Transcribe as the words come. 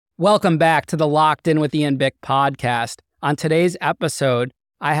Welcome back to the Locked In with Ian Bick podcast. On today's episode,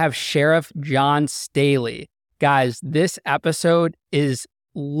 I have Sheriff John Staley. Guys, this episode is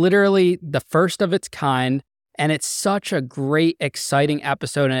literally the first of its kind, and it's such a great, exciting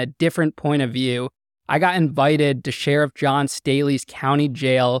episode and a different point of view. I got invited to Sheriff John Staley's county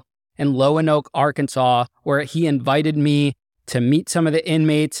jail in Lonoke, Arkansas, where he invited me to meet some of the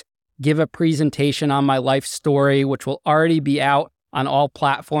inmates, give a presentation on my life story, which will already be out on all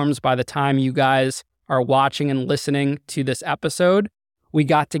platforms by the time you guys are watching and listening to this episode. We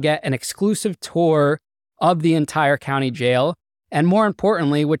got to get an exclusive tour of the entire county jail. And more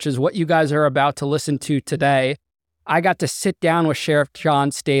importantly, which is what you guys are about to listen to today, I got to sit down with Sheriff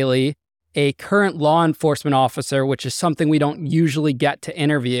John Staley, a current law enforcement officer, which is something we don't usually get to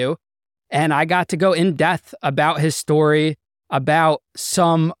interview. And I got to go in depth about his story, about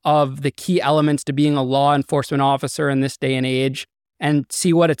some of the key elements to being a law enforcement officer in this day and age, and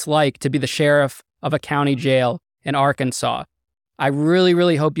see what it's like to be the sheriff of a county jail in Arkansas. I really,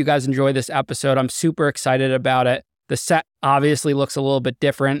 really hope you guys enjoy this episode. I'm super excited about it. The set obviously looks a little bit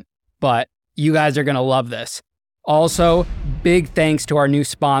different, but you guys are going to love this. Also, big thanks to our new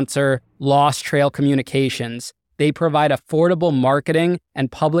sponsor, Lost Trail Communications. They provide affordable marketing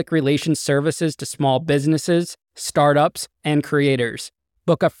and public relations services to small businesses, startups, and creators.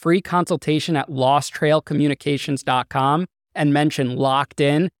 Book a free consultation at losttrailcommunications.com and mention Locked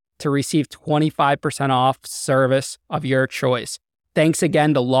In to receive 25% off service of your choice. Thanks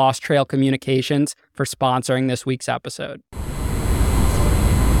again to Lost Trail Communications for sponsoring this week's episode.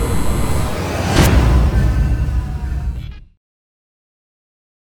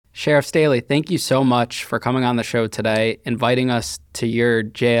 Sheriff Staley, thank you so much for coming on the show today, inviting us to your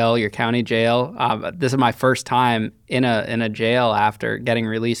jail, your county jail. This is my first time in a jail after getting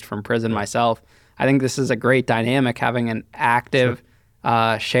released from prison myself. I think this is a great dynamic, having an active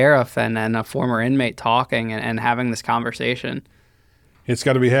sheriff and a former inmate talking and having this conversation. It's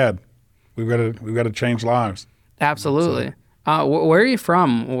got to be had. We've got to change lives. Absolutely. Where are you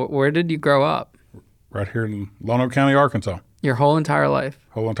from? Where did you grow up? Right here in Lonoke County, Arkansas. Your whole entire life?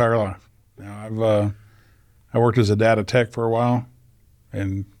 Whole entire life. Now I worked as a data tech for a while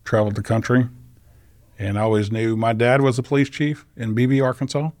and traveled the country. And I always knew my dad was a police chief in Beebe,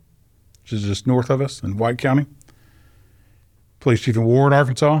 Arkansas, which is just north of us in White County. Police chief in Ward,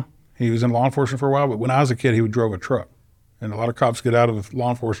 Arkansas. He was in law enforcement for a while, but when I was a kid, he drove a truck. And a lot of cops get out of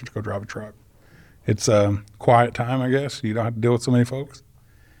law enforcement to go drive a truck. It's a quiet time, I guess. You don't have to deal with so many folks.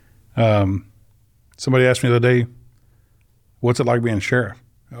 Somebody asked me the other day, what's it like being sheriff?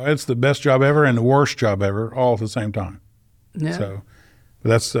 It's the best job ever and the worst job ever, all at the same time. Yeah. So, but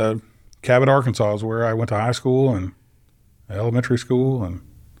that's Cabot, Arkansas is where I went to high school and elementary school, and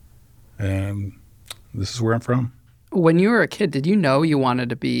this is where I'm from. When you were a kid, did you know you wanted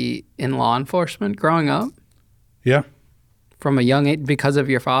to be in law enforcement growing up? Yeah. From a young age, because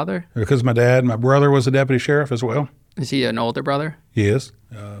of your father? Because my dad, my brother was a deputy sheriff as well. Is he an older brother? He is.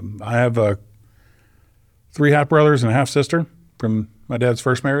 I have 3 half brothers and a half sister from my dad's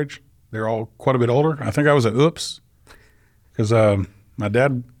first marriage. They're all quite a bit older. I think I was a oops because my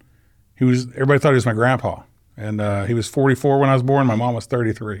dad, everybody thought he was my grandpa. And he was 44 when I was born. My mom was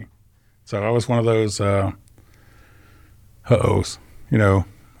 33. So I was one of those uh-ohs, you know.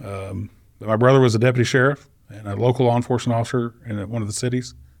 My brother was a deputy sheriff and a local law enforcement officer in one of the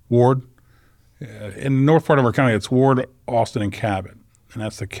cities, Ward. In the north part of our county, it's Ward, Austin, and Cabot. And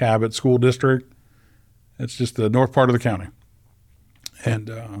that's the Cabot School District. It's just the north part of the county. And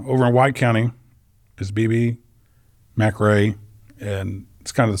over in White County is Beebe, McRae, and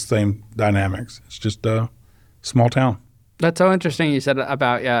it's kind of the same dynamics. It's just a small town. That's so interesting you said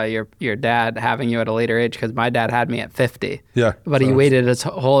about your dad having you at a later age, because my dad had me at 50. Yeah. But he waited his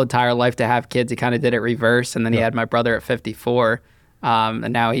whole entire life to have kids. He kind of did it reverse, and then he had my brother at 54.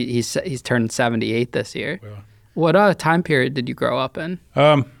 And now he's turned 78 this year. Yeah. What time period did you grow up in?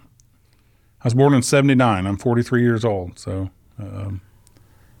 I was born in 79. I'm 43 years old, so I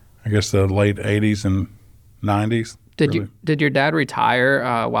guess the late 80s and 90s. Did your dad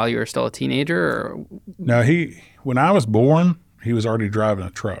retire while you were still a teenager? Or? No, when I was born, he was already driving a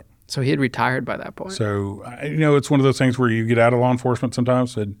truck. So he had retired by that point. So it's one of those things where you get out of law enforcement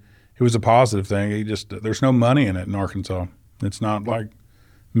sometimes. It was a positive thing. There's no money in it in Arkansas. It's not like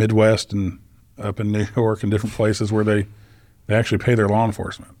Midwest and up in New York and different places where they actually pay their law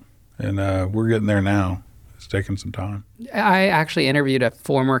enforcement. And we're getting there now. It's taking some time. I actually interviewed a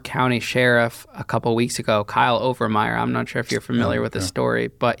former county sheriff a couple weeks ago, Kyle Overmeyer. I'm not sure if you're familiar with his story,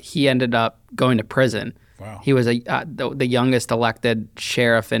 but he ended up going to prison. Wow. He was the youngest elected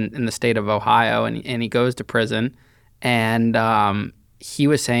sheriff in the state of Ohio, and he goes to prison. And he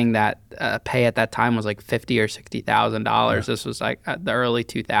was saying that pay at that time was like $50,000 or $60,000. Yeah. This was like the early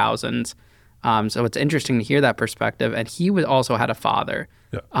 2000s. So it's interesting to hear that perspective. And he also had a father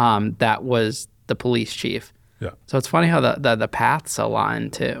that was the police chief. Yeah. So it's funny how the paths align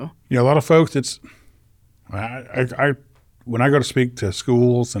too. You know, a lot of folks, I when I go to speak to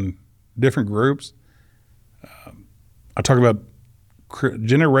schools and different groups, I talk about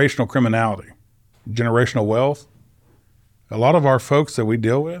generational criminality, generational wealth. A lot of our folks that we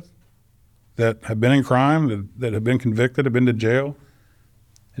deal with that have been in crime, that have been convicted, have been to jail,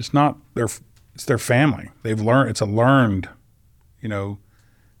 it's their family. They've learned, it's a learned, you know,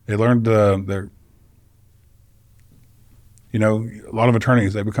 they learned a lot of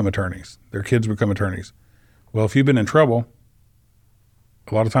attorneys, they become attorneys. Their kids become attorneys. Well, if you've been in trouble,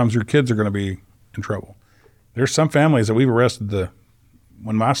 a lot of times your kids are going to be in trouble. There's some families that we've arrested.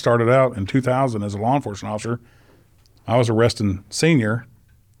 When I started out in 2000 as a law enforcement officer, I was arresting senior.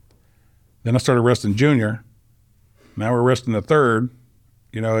 Then I started arresting junior. Now we're arresting the third.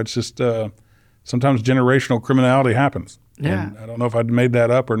 You know, it's just sometimes generational criminality happens. Yeah. And I don't know if I'd made that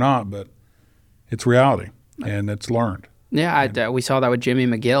up or not, but it's reality and it's learned. Yeah, we saw that with Jimmy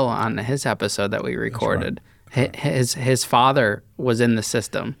McGill on his episode that we recorded. That's right. His father was in the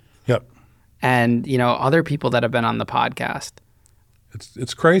system. Yep. And, you know, other people that have been on the podcast.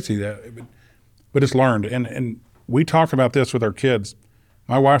 It's crazy, but it's learned. And we talk about this with our kids.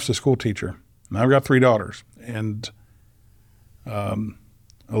 My wife's a school teacher, and I've got 3 daughters, and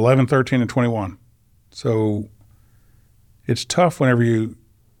 11, 13, and 21. So it's tough whenever you're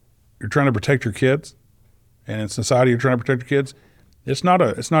trying to protect your kids, and in society you're trying to protect your kids. It's not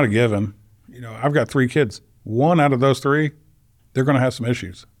a given. You know, I've got 3 kids. 1 out of those 3, they're going to have some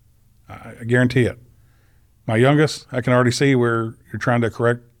issues. I guarantee it. My youngest, I can already see where you're trying to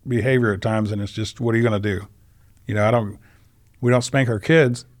correct behavior at times, and it's just, what are you going to do? You know, we don't spank our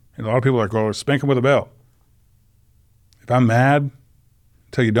kids, and a lot of people are like, oh, spank them with a belt. If I'm mad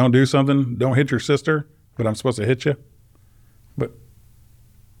until you don't do something, don't hit your sister, but I'm supposed to hit you. But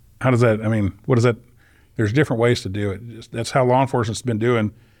how does that, I mean, what is that? There's different ways to do it. That's how law enforcement's been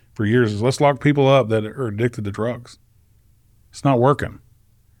doing for years, is let's lock people up that are addicted to drugs. It's not working.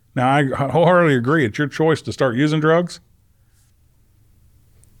 Now, I wholeheartedly agree. It's your choice to start using drugs,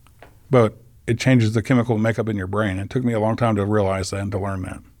 but it changes the chemical makeup in your brain. It took me a long time to realize that and to learn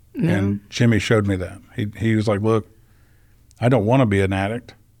that. Mm-hmm. And Jimmy showed me that. He was like, look, I don't want to be an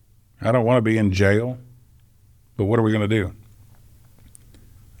addict. I don't want to be in jail, but what are we going to do?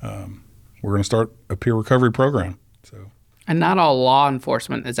 We're going to start a peer recovery program. And not all law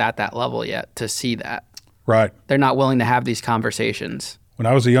enforcement is at that level yet to see that. Right. They're not willing to have these conversations. When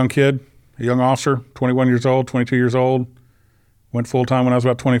I was a young kid, a young officer, 21 years old, 22 years old, went full-time when I was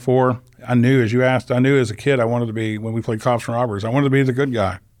about 24. I knew, as you asked, I knew as a kid I wanted to be, when we played cops and robbers, I wanted to be the good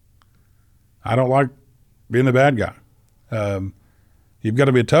guy. I don't like being the bad guy. You've got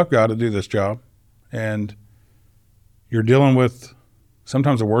to be a tough guy to do this job. And you're dealing with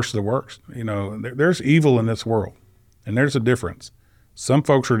sometimes the worst of the worst. You know, there's evil in this world, and there's a difference. Some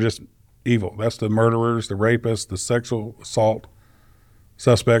folks are just evil. That's the murderers, the rapists, the sexual assault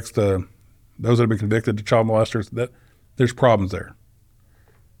suspects, those that have been convicted, the child molesters. There's problems there.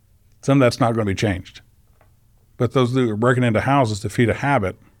 Some of that's not going to be changed. But those that are breaking into houses to feed a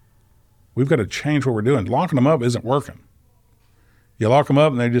habit, we've got to change what we're doing. Locking them up isn't working. You lock them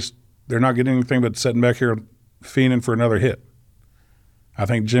up and they're not getting anything but sitting back here fiending for another hit. I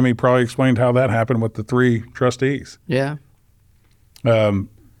think Jimmy probably explained how that happened with the 3 trustees. Yeah.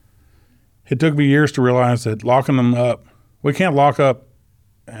 It took me years to realize that locking them up, we can't lock up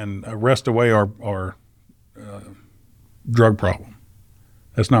and arrest away our drug problem.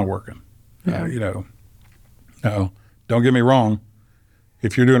 That's not working. Yeah. No, don't get me wrong.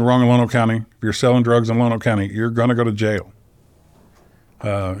 If you're doing wrong in Lonoke County, if you're selling drugs in Lonoke County, you're going to go to jail.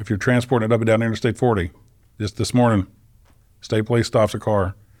 If you're transporting it up and down Interstate 40, just this morning, state police stops a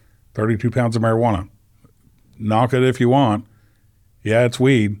car, 32 pounds of marijuana. Knock it if you want. Yeah, it's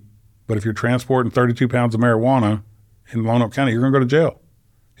weed, but if you're transporting 32 pounds of marijuana in Lonoke County, you're going to go to jail.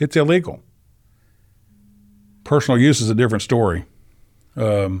 It's illegal. Personal use is a different story.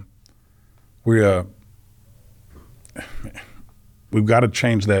 We've got to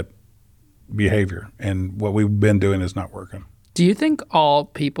change that behavior, and what we've been doing is not working. Do you think all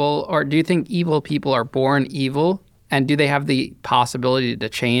people, or do you think evil people are born evil, and do they have the possibility to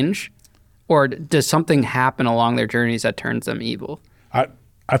change, or does something happen along their journeys that turns them evil?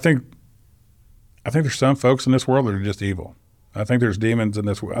 I think there's some folks in this world that are just evil. I think there's demons in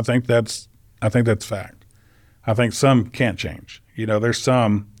this world. I think that's fact. I think some can't change. You know, there's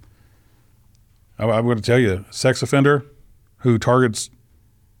some. I'm going to tell you, sex offender who targets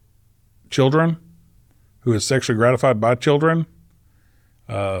children, who is sexually gratified by children,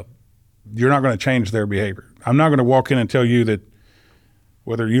 you're not going to change their behavior. I'm not going to walk in and tell you that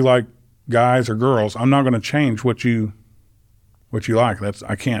whether you like guys or girls, I'm not going to change what you like.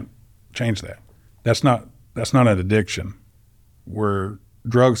 I can't change that. That's not an addiction, where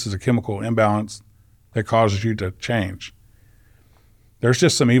drugs is a chemical imbalance that causes you to change. There's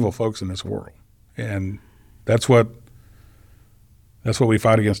just some evil folks in this world, and that's what we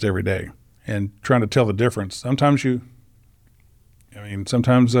fight against every day. And trying to tell the difference. Sometimes some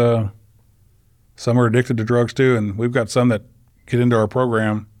are addicted to drugs too, and we've got some that get into our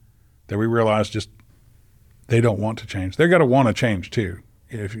program that we realize just they don't want to change. They're going to want to change too.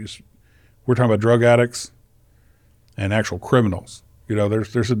 We're talking about drug addicts and actual criminals.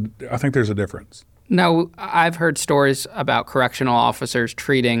 I think there's a difference. Now, I've heard stories about correctional officers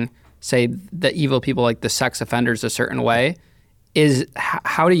treating, say, the evil people like the sex offenders a certain way.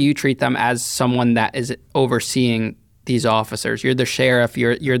 How do you treat them as someone that is overseeing these officers? You're the sheriff,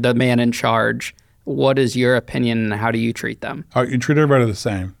 you're the man in charge. What is your opinion and how do you treat them? You treat everybody the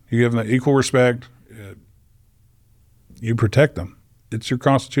same. You give them equal respect. You protect them. It's your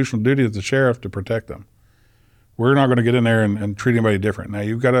constitutional duty as the sheriff to protect them. We're not going to get in there and treat anybody different. Now,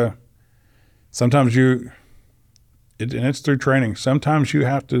 you've got to, sometimes and it's through training, sometimes you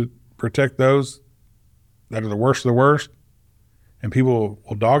have to protect those that are the worst of the worst, and people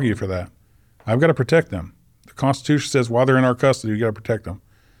will dog you for that. I've got to protect them. The Constitution says while they're in our custody, you got to protect them.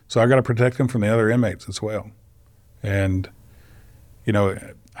 So I got to protect them from the other inmates as well. And,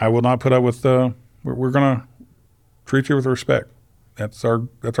 I will not put up with, we're going to treat you with respect. That's our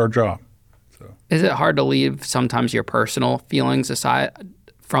job. So. Is it hard to leave sometimes your personal feelings aside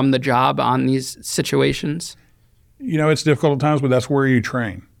from the job on these situations? It's difficult at times, but that's where you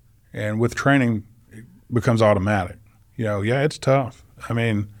train. And with training, it becomes automatic. It's tough. I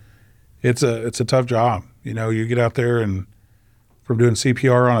mean, it's a tough job. You get out there and from doing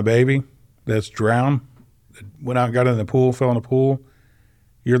CPR on a baby that's drowned, that went out and got in the pool, fell in the pool.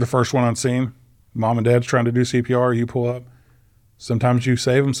 You're the first one on scene. Mom and dad's trying to do CPR. You pull up. Sometimes you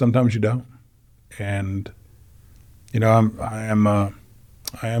save them, sometimes you don't. And, I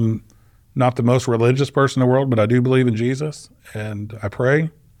am not the most religious person in the world, but I do believe in Jesus and I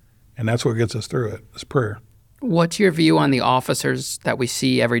pray, and that's what gets us through it, is prayer. What's your view on the officers that we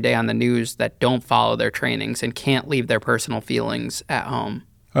see every day on the news that don't follow their trainings and can't leave their personal feelings at home?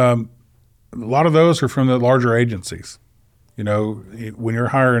 A lot of those are from the larger agencies. When you're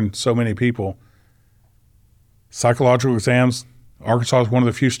hiring so many people, psychological exams, Arkansas is one of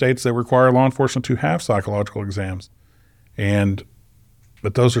the few states that require law enforcement to have psychological exams.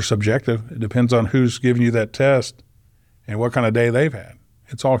 But those are subjective. It depends on who's giving you that test and what kind of day they've had.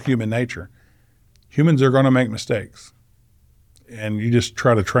 It's all human nature. Humans are going to make mistakes, and you just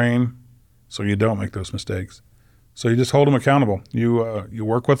try to train so you don't make those mistakes. So you just hold them accountable. You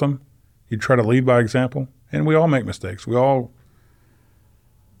work with them. You try to lead by example, and we all make mistakes. We all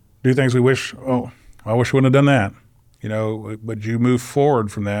do things we wish, I wish we wouldn't have done that, but you move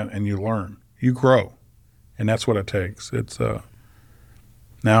forward from that and you learn. You grow, and that's what it takes. It's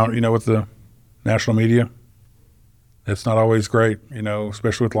now, with the national media, it's not always great,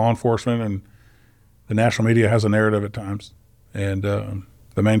 especially with law enforcement, and the national media has a narrative at times, and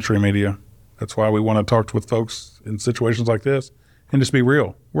the mainstream media. That's why we want to talk with folks in situations like this and just be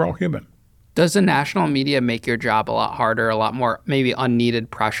real. We're all human. Does the national media make your job a lot harder, a lot more maybe unneeded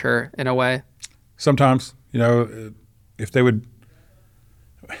pressure in a way? Sometimes, if they would,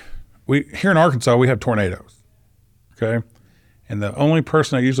 here in Arkansas, we have tornadoes, okay? And the only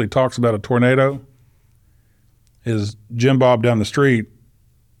person that usually talks about a tornado is Jim Bob down the street,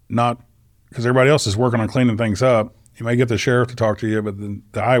 not because everybody else is working on cleaning things up. You may get the sheriff to talk to you, but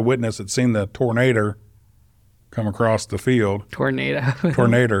the eyewitness that's seen the tornado come across the field. Tornado.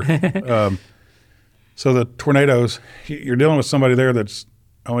 So the tornadoes, you're dealing with somebody there that's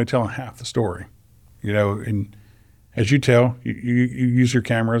only telling half the story, and as you tell, you use your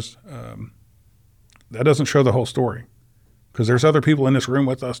cameras. That doesn't show the whole story, because there's other people in this room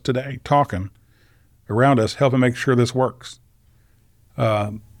with us today talking around us, helping make sure this works.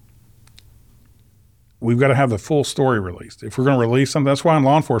 We've got to have the full story released. If we're going to release something, that's why in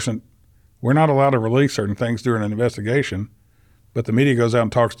law enforcement, we're not allowed to release certain things during an investigation, but the media goes out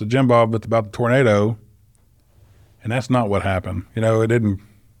and talks to Jim Bob about the tornado, and that's not what happened. It didn't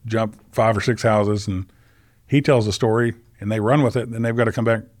jump 5 or 6 houses, and he tells the story, and they run with it, and then they've got to come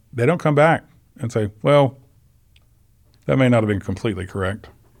back. They don't come back and say, well, that may not have been completely correct.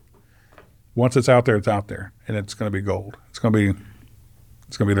 Once it's out there, and it's going to be gold. It's going to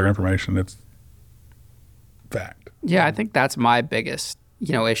be their information. fact. Yeah, I think that's my biggest,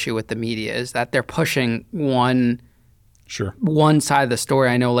 issue with the media is that they're pushing one side of the story.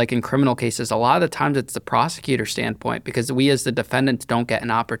 I know like in criminal cases, a lot of the times it's the prosecutor standpoint because we as the defendants don't get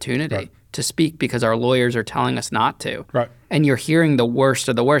an opportunity to speak because our lawyers are telling us not to. Right. And you're hearing the worst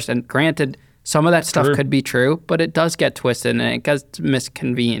of the worst. And granted, some of that stuff could be true, but it does get twisted and it gets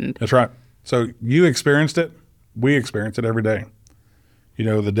misconvened. That's right. So you experienced it. We experience it every day.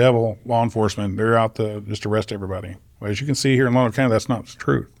 The devil, law enforcement, they're out to just arrest everybody. Well, as you can see here in Lonoke County, that's not the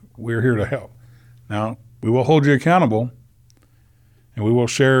truth. We're here to help. Now, we will hold you accountable, and we will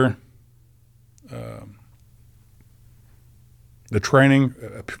share the training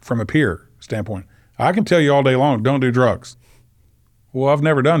from a peer standpoint. I can tell you all day long, don't do drugs. Well, I've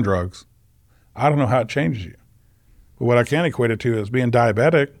never done drugs. I don't know how it changes you. But what I can equate it to is being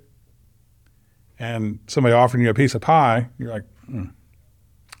diabetic and somebody offering you a piece of pie, you're like,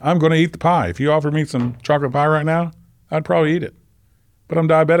 I'm going to eat the pie. If you offered me some chocolate pie right now, I'd probably eat it. But I'm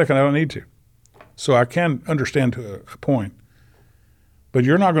diabetic and I don't need to. So I can understand to a point. But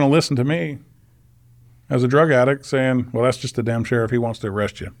you're not going to listen to me as a drug addict saying, well, that's just the damn sheriff. He wants to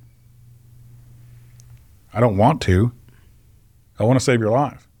arrest you. I don't want to. I want to save your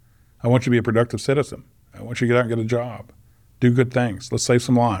life. I want you to be a productive citizen. I want you to get out and get a job. Do good things. Let's save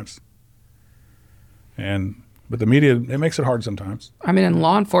some lives. But the media, it makes it hard sometimes. I mean, and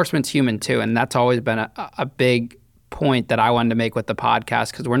law enforcement's human too, and that's always been a big point that I wanted to make with the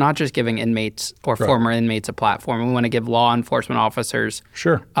podcast because we're not just giving inmates or former inmates a platform. We want to give law enforcement officers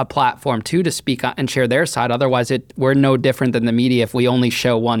a platform too to speak on and share their side. Otherwise, we're no different than the media if we only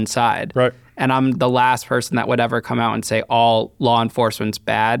show one side. Right. And I'm the last person that would ever come out and say all law enforcement's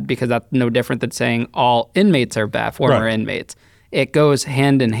bad because that's no different than saying all inmates are bad, former inmates. It goes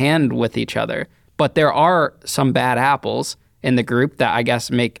hand in hand with each other. But there are some bad apples in the group that I guess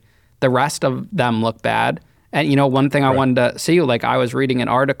make the rest of them look bad. And, one thing I wanted to see, like I was reading an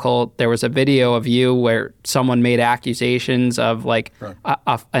article, there was a video of you where someone made accusations of like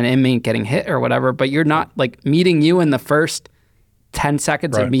an inmate getting hit or whatever, but you're not like meeting you in the first 10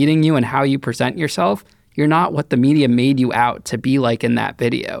 seconds of meeting you and how you present yourself. You're not what the media made you out to be like in that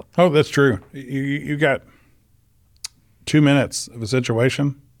video. Oh, that's true. You got 2 minutes of a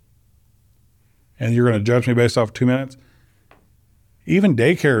situation and you're going to judge me based off 2 minutes. Even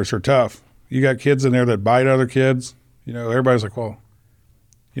daycares are tough. You got kids in there that bite other kids. Everybody's like, well,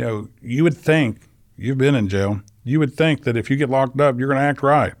 you would think, you've been in jail, you would think that if you get locked up, you're going to act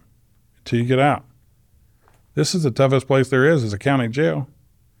right until you get out. This is the toughest place there is a county jail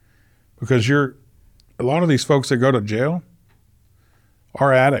because a lot of these folks that go to jail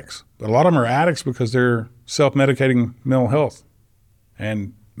are addicts. But a lot of them are addicts because they're self-medicating mental health.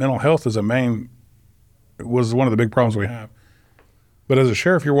 And mental health was one of the big problems we have. But as a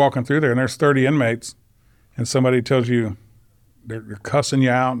sheriff, you're walking through there and there's 30 inmates and somebody tells you they're cussing you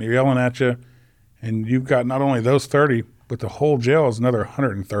out and they're yelling at you. And you've got not only those 30, but the whole jail is another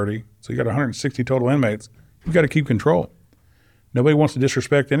 130. So you got 160 total inmates. You've got to keep control. Nobody wants to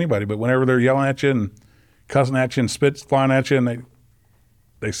disrespect anybody, but whenever they're yelling at you and cussing at you and spit's flying at you and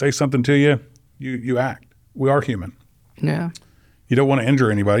they say something to you, you act. We are human. Yeah. You don't want to injure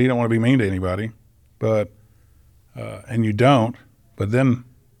anybody. You don't want to be mean to anybody. But and you don't. But then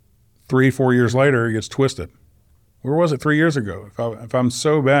 3-4 years later, it gets twisted. Where was it 3 years ago? If I'm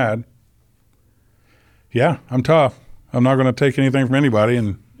so bad, yeah, I'm tough. I'm not going to take anything from anybody.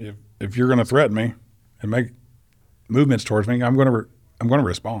 And if you're going to threaten me and make movements towards me, I'm going to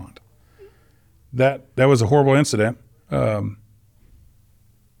respond. That was a horrible incident. But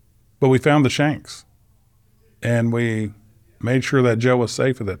we found the shanks, and we made sure that jail was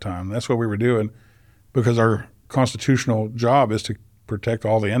safe at that time. That's what we were doing, because our constitutional job is to protect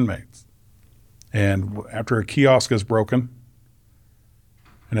all the inmates. And after a kiosk is broken,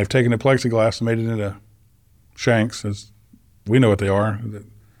 and they've taken the plexiglass and made it into shanks, as we know what they are,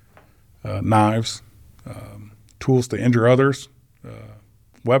 knives, tools to injure others,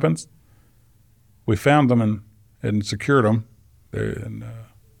 weapons. We found them and secured them and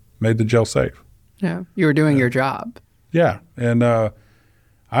made the jail safe. Yeah, you were doing your job. Yeah, and I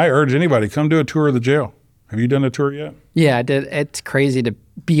urge anybody, come do a tour of the jail. Have you done a tour yet? Yeah, I did. It's crazy to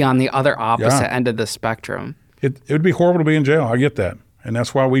be on the other opposite end of the spectrum. It would be horrible to be in jail. I get that. And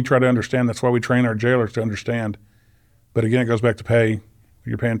that's why we try to understand. That's why we train our jailers to understand. But again, it goes back to pay.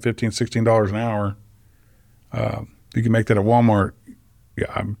 You're paying $15, $16 an hour. You can make that at Walmart.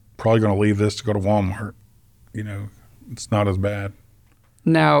 Yeah, I'm probably going to leave this to go to Walmart. It's not as bad.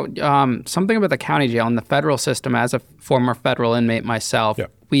 Now, something about the county jail and the federal system, as a former federal inmate myself,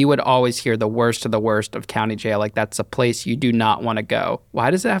 we would always hear the worst of county jail. Like, that's a place you do not want to go. Why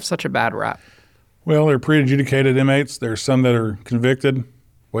does it have such a bad rep? Well, they're pre-adjudicated inmates. There's some that are convicted,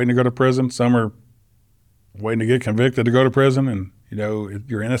 waiting to go to prison. Some are waiting to get convicted to go to prison, and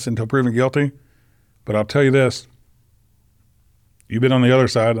you're innocent until proven guilty. But I'll tell you this: you've been on the other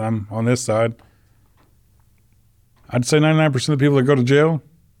side, I'm on this side. I'd say 99% of the people that go to jail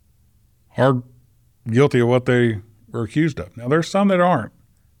are guilty of what they were accused of. Now, there's some that aren't,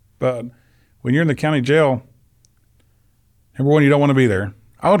 but when you're in the county jail, number one, you don't want to be there.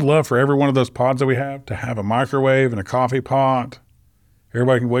 I would love for every one of those pods that we have to have a microwave and a coffee pot.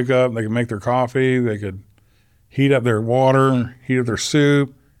 Everybody can wake up, they can make their coffee, they could heat up their water, heat up their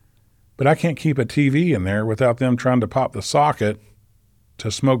soup. But I can't keep a TV in there without them trying to pop the socket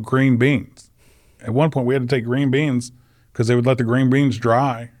to smoke green beans. At one point, we had to take green beans because they would let the green beans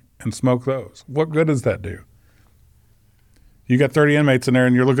dry and smoke those. What good does that do? You got 30 inmates in there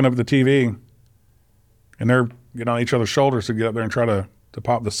and you're looking up at the TV and they're getting on each other's shoulders to get up there and try to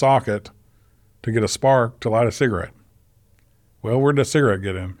pop the socket to get a spark to light a cigarette. Well, where'd the cigarette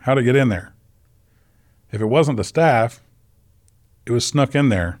get in? How'd it get in there? If it wasn't the staff, it was snuck in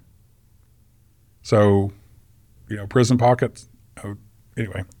there. So, prison pockets.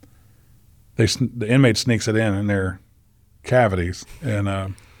 Anyway, the inmate sneaks it in their cavities,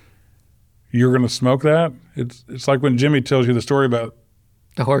 and you're going to smoke that? It's like when Jimmy tells you the story about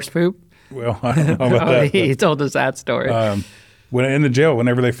the horse poop. Well, I don't know about that. He told us that story. When in the jail,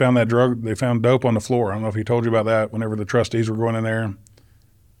 whenever they found that drug, they found dope on the floor. I don't know if he told you about that. Whenever the trustees were going in there,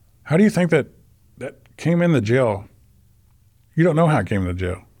 how do you think that came in the jail? You don't know how it came in the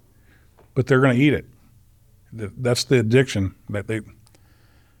jail, but they're going to eat it. That's the addiction that they.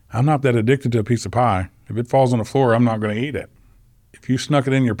 I'm not that addicted to a piece of pie. If it falls on the floor, I'm not going to eat it. If you snuck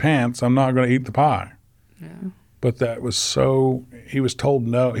it in your pants, I'm not going to eat the pie. Yeah. But that was so. He was told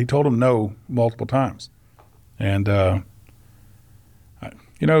no. He told him no multiple times, and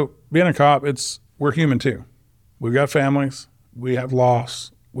being a cop, we're human too. We've got families. We have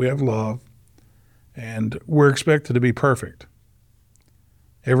loss. We have love, and we're expected to be perfect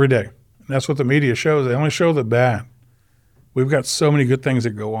every day. And that's what the media shows. They only show the bad. We've got so many good things that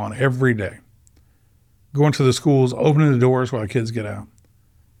go on every day. Going to the schools, opening the doors while the kids get out,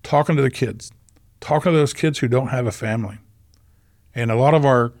 talking to the kids, talking to those kids who don't have a family. And a lot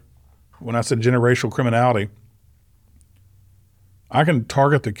of when I said generational criminality, I can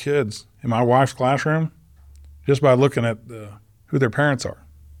target the kids in my wife's classroom just by looking at who their parents are.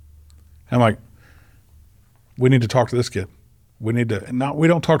 And I'm like, we need to talk to this kid. We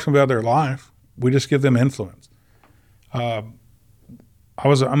don't talk to them about their life. We just give them influence. I'm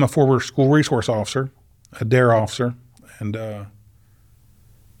a former school resource officer, a DARE officer, and that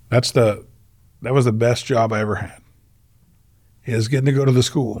was the best job I ever had, is getting to go to the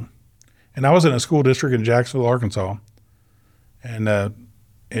school. And I was in a school district in Jacksonville, Arkansas, and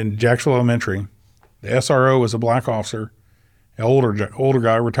in Jacksonville Elementary, the SRO was a black officer, an older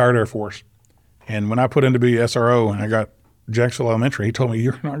guy, retired Air Force. And when I put in to be SRO and I got Jacksonville Elementary, he told me,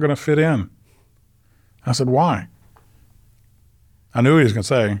 "You're not going to fit in." I said, "Why?" I knew what he was going to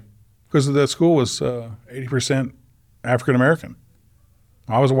say, because the school was 80% African American.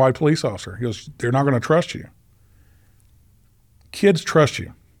 I was a white police officer. He goes, "They're not going to trust you." Kids trust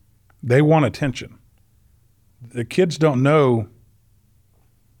you. They want attention. The kids don't know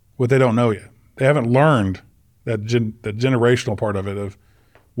what they don't know yet. They haven't learned that the generational part of it, of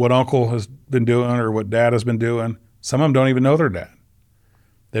what uncle has been doing or what dad has been doing. Some of them don't even know their dad.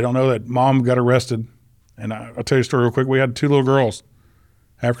 They don't know that mom got arrested. And I'll tell you a story real quick. We had two little girls,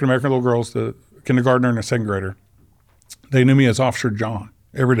 African-American little girls, the kindergartner and a second grader. They knew me as Officer John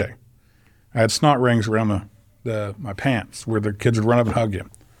every day. I had snot rings around my pants where the kids would run up and hug you.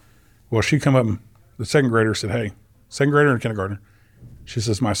 Well, she come up and the second grader said, "Hey," second grader and kindergartner, she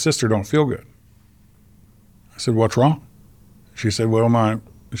says, "My sister don't feel good." I said, "What's wrong?" She said, "Well, my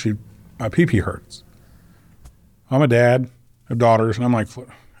pee-pee hurts." I'm a dad of daughters, and I'm like,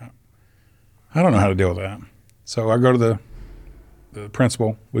 I don't know how to deal with that. So I go to the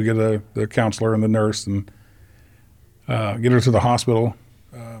principal. We get the counselor and the nurse and get her to the hospital.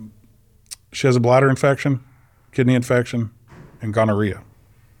 She has a bladder infection, kidney infection, and gonorrhea.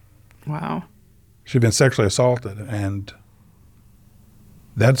 Wow. She'd been sexually assaulted, and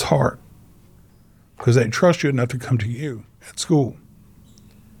that's hard because they trust you enough to come to you at school.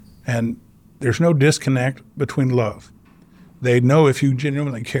 And there's no disconnect between love. They know if you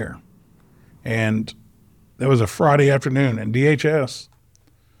genuinely care. And that was a Friday afternoon, and DHS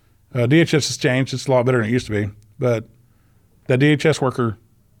has changed. It's a lot better than it used to be. But that DHS worker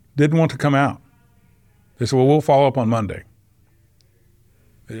didn't want to come out. They said, "Well, we'll follow up on Monday."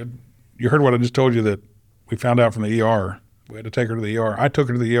 You heard what I just told you, that we found out from the ER. We had to take her to the ER. I took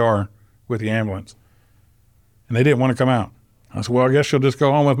her to the ER with the ambulance. And they didn't want to come out. I said, well, I guess she'll just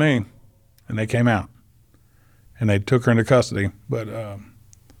go home with me. And they came out. And they took her into custody. But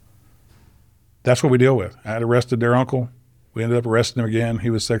that's what we deal with. I had arrested their uncle. We ended up arresting him again.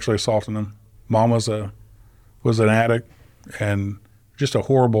 He was sexually assaulting them. Mom was an addict. And just a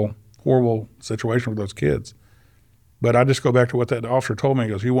horrible, horrible situation with those kids. But I just go back to what that officer told me. He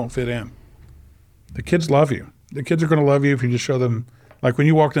goes, you won't fit in. The kids love you. The kids are going to love you if you just show them. Like when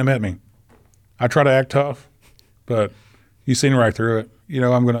you walked in and met me, I try to act tough, but you seen right through it. You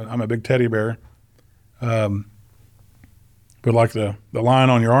know, I'm a big teddy bear. But like the lion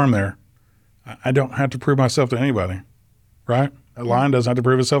on your arm there, I don't have to prove myself to anybody, right? A lion doesn't have to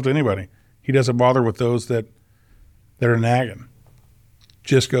prove himself to anybody. He doesn't bother with those that are nagging.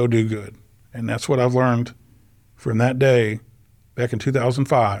 Just go do good. And that's what I've learned from that day back in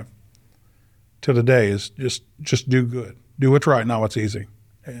 2005 till today is just do good. Do what's right, not what's easy.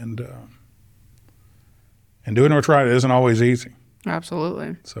 And doing what's right isn't always easy.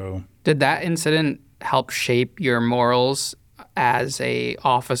 Absolutely. So did that incident help shape your morals as a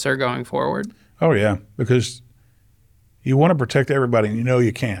officer going forward? Oh, yeah, because you want to protect everybody, and you know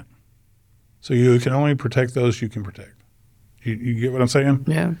you can't. So you can only protect those you can protect. You get what I'm saying?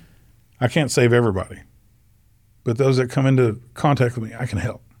 Yeah. I can't save everybody. But those that come into contact with me, I can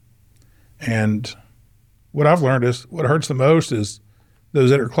help. And what I've learned is what hurts the most is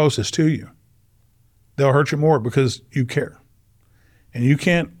those that are closest to you. They'll hurt you more because you care. And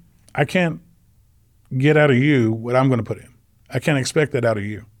I can't get out of you what I'm going to put in. I can't expect that out of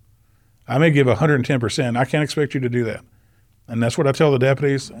you. I may give 110%. I can't expect you to do that. And that's what I tell the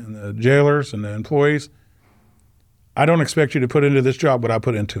deputies and the jailers and the employees. I don't expect you to put into this job what I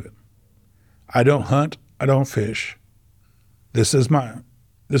put into it. I don't hunt. I don't fish. This is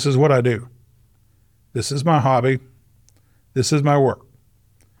what I do. This is my hobby. This is my work.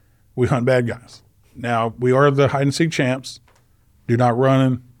 We hunt bad guys. Now, we are the hide and seek champs. Do not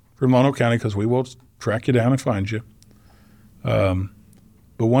run from Lonoke County because we will track you down and find you.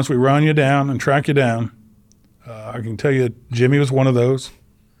 But once we run you down and track you down, I can tell you Jimmy was one of those.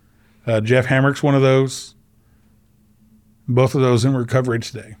 Jeff Hamrick's one of those. Both of those in recovery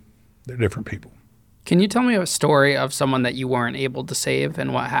today. They're different people. Can you tell me a story of someone that you weren't able to save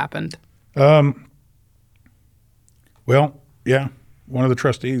and what happened? Well, yeah. One of the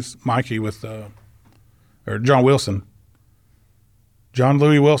trustees, Mikey, or John Wilson. John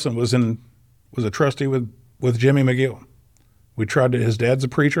Louis Wilson was a trustee with Jimmy McGill. We tried to, his dad's a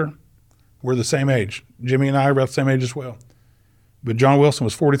preacher. We're the same age. Jimmy and I are about the same age as well. But John Wilson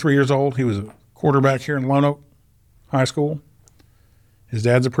was 43 years old. He was a quarterback here in Lonoke High School. His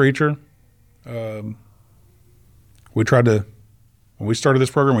dad's a preacher. We tried to, when we started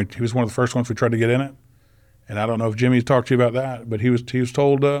this program, he was one of the first ones we tried to get in it. And I don't know if Jimmy talked to you about that, but he was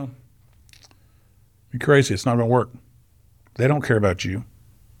told, you're crazy, it's not going to work. They don't care about you.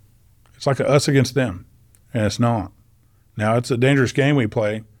 It's like us against them, and it's not. Now, it's a dangerous game we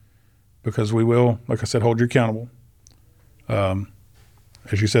play because we will, like I said, hold you accountable.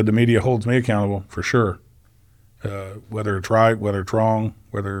 As you said, the media holds me accountable for sure. Whether it's right, whether it's wrong,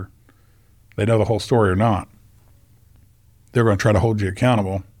 whether they know the whole story or not. They're going to try to hold you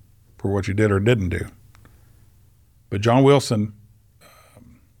accountable for what you did or didn't do. But John Wilson,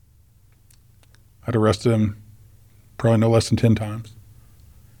 I'd arrested him probably no less than 10 times.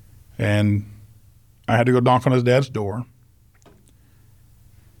 And I had to go knock on his dad's door.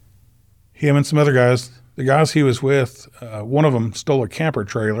 Him and some other guys, the guys he was with, one of them stole a camper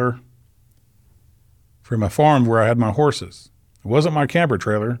trailer from a farm where I had my horses. It wasn't my camper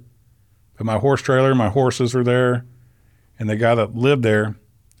trailer, but my horse trailer, my horses were there, and the guy that lived there,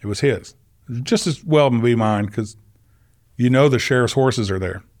 it was his. Just as well to be mine because you know the sheriff's horses are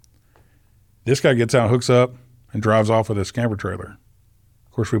there. This guy gets out, hooks up, and drives off with his camper trailer.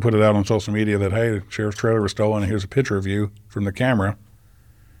 Of course, we put it out on social media that, hey, the sheriff's trailer was stolen, and here's a picture of you from the camera.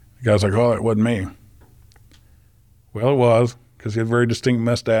 The guy's like, oh, that wasn't me. Well, it was, because he had a very distinct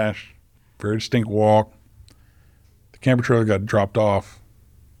mustache, very distinct walk. The camper trailer got dropped off,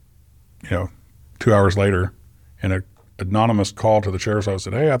 2 hours later, and an anonymous call to the sheriff's office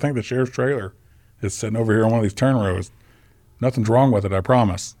said, hey, I think the sheriff's trailer is sitting over here on one of these turn rows. Nothing's wrong with it, I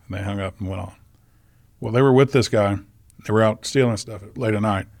promise. And they hung up and went on. Well, they were with this guy. They were out stealing stuff late at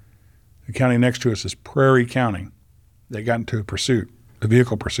night. The county next to us is Prairie County. They got into a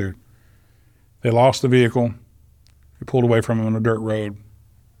vehicle pursuit. They lost the vehicle. They pulled away from him on a dirt road.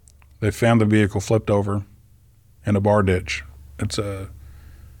 They found the vehicle flipped over in a bar ditch. It's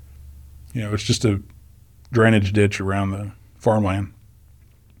it's just a drainage ditch around the farmland.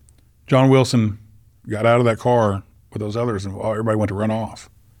 John Wilson got out of that car with those others and everybody went to run off.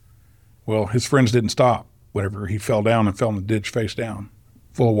 Well, his friends didn't stop whenever he fell down and fell in the ditch face down,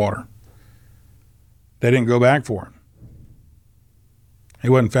 full of water. They didn't go back for him. He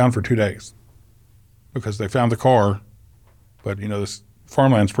wasn't found for 2 days because they found the car, but this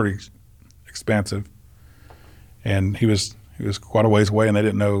farmland's pretty expansive, and he was quite a ways away, and they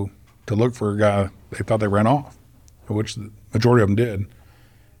didn't know to look for a guy. They thought they ran off, which the majority of them did.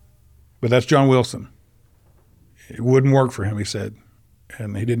 But that's John Wilson. It wouldn't work for him, he said,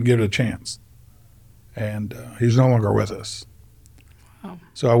 and he didn't give it a chance. And he's no longer with us. Wow.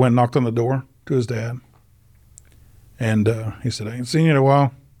 So I went and knocked on the door to his dad, and he said, I ain't seen you in a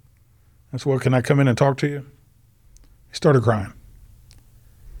while. I said, well, can I come in and talk to you? He started crying.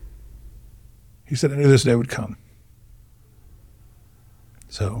 He said, I knew this day would come.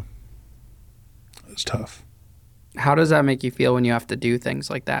 So it's tough. How does that make you feel when you have to do things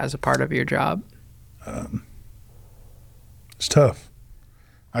like that as a part of your job? It's tough.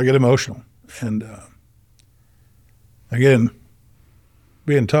 I get emotional. And again,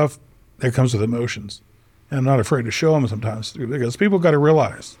 being tough, that comes with emotions. And I'm not afraid to show them sometimes, because people got to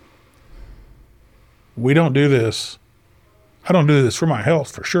realize we don't do this. I don't do this for my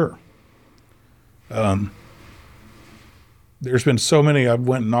health, for sure. There's been so many I've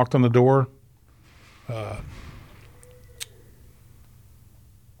went and knocked on the door.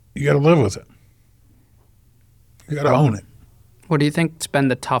 You got to live with it. You got to own it. What do you think's been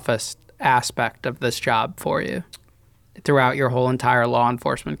the toughest aspect of this job for you throughout your whole entire law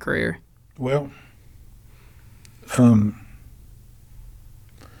enforcement career? Well, the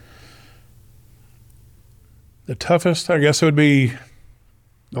toughest, I guess, would be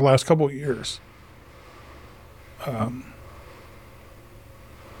the last couple of years.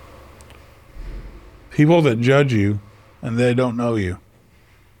 People that judge you and they don't know you.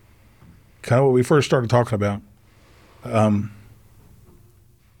 Kind of what we first started talking about.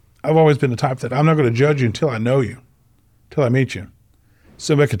 I've always been the type that I'm not going to judge you until I know you, until I meet you.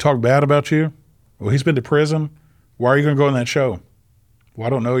 Somebody could talk bad about you. Well, he's been to prison. Why are you going to go on that show? Well,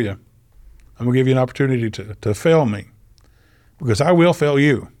 I don't know you. I'm going to give you an opportunity to fail me, because I will fail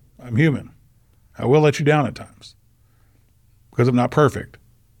you. I'm human. I will let you down at times because I'm not perfect.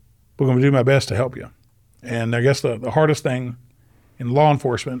 But I'm going to do my best to help you. And I guess the hardest thing in law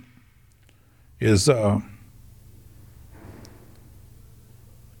enforcement is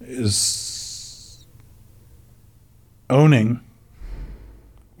owning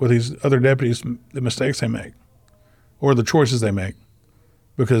with these other deputies the mistakes they make or the choices they make,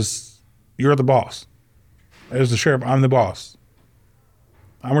 because you're the boss. As the sheriff, I'm the boss.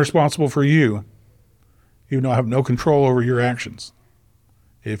 I'm responsible for you, even though I have no control over your actions.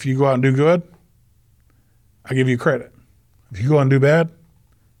 If you go out and do good, I give you credit. If you go out and do bad,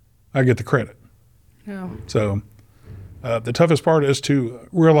 I get the credit. Yeah. So the toughest part is to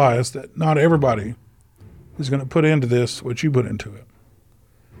realize that not everybody is going to put into this what you put into it.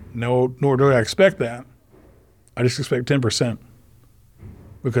 No, nor do I expect that. I just expect 10%,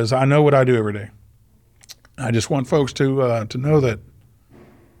 because I know what I do every day. I just want folks to know that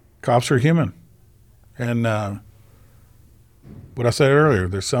cops are human. And what I said earlier,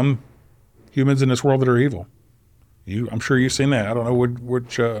 there's some humans in this world that are evil. I'm sure you've seen that. I don't know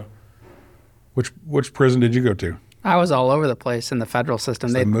which prison did you go to? I was all over the place in the federal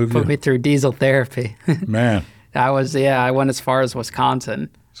system. They moved put you? me through diesel therapy. Man. I went as far as Wisconsin.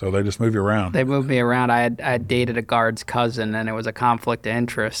 So they just move you around. They moved me around. I had dated a guard's cousin, and it was a conflict of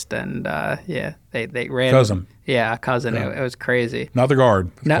interest. And they ran. Cousin. Yeah, a cousin. Yeah. It was crazy. Not the guard.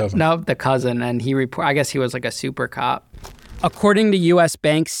 The cousin. No, the cousin. And I guess he was like a super cop. According to U.S.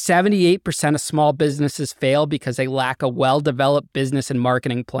 Bank, 78% of small businesses fail because they lack a well-developed business and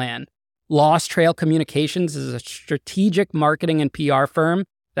marketing plan. Lost Trail Communications is a strategic marketing and PR firm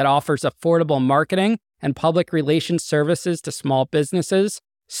that offers affordable marketing and public relations services to small businesses,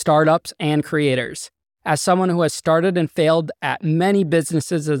 startups, and creators. As someone who has started and failed at many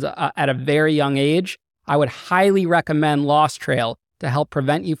businesses at a very young age, I would highly recommend Lost Trail to help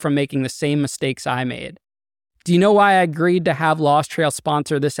prevent you from making the same mistakes I made. Do you know why I agreed to have Lost Trail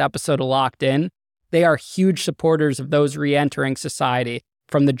sponsor this episode of Locked In? They are huge supporters of those re-entering society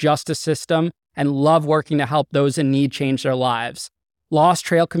from the justice system and love working to help those in need change their lives. Lost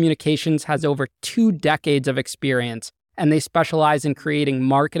Trail Communications has over 2 decades of experience, and they specialize in creating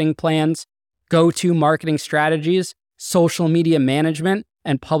marketing plans, go-to marketing strategies, social media management,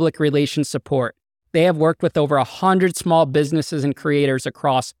 and public relations support. They have worked with over 100 small businesses and creators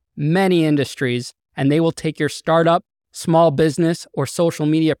across many industries, and they will take your startup, small business, or social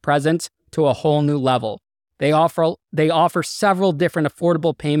media presence to a whole new level. They offer several different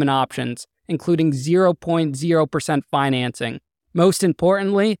affordable payment options, including 0.0% financing. Most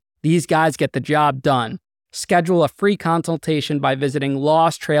importantly, These guys get the job done. Schedule a free consultation by visiting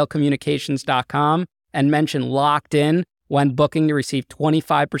losttrailcommunications.com and mention Locked In when booking to receive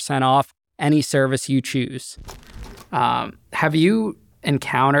 25% off any service you choose. Have you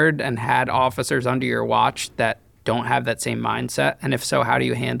encountered and had officers under your watch that don't have that same mindset? And if so, how do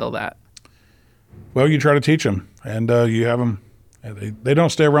you handle that? Well, you try to teach them, and you have them. They don't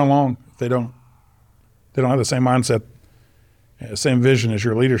stay around long. They don't have the same mindset, same vision as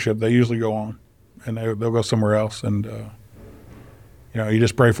your leadership. They usually go on, and they'll go somewhere else. And you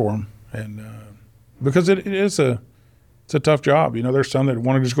just pray for them, and because it's a tough job. There's some that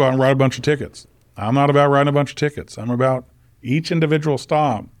want to just go out and write a bunch of tickets. I'm not about writing a bunch of tickets. I'm about each individual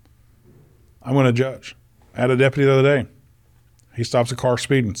stop. I'm going to judge. I had a deputy the other day. He stops a car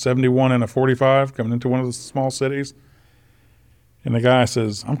speeding, 71 in a 45, coming into one of the small cities. And the guy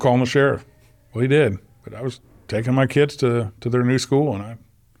says, "I'm calling the sheriff." Well, he did. But I was taking my kids to their new school, and I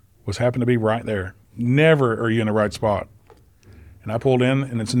was happened to be right there. Never are you in the right spot. And I pulled in,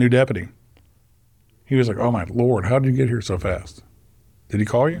 and it's a new deputy. He was like, "Oh, my Lord, how did you get here so fast? Did he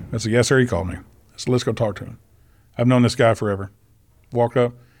call you?" I said, "Yes, sir, he called me." I said, "Let's go talk to him." I've known this guy forever. Walked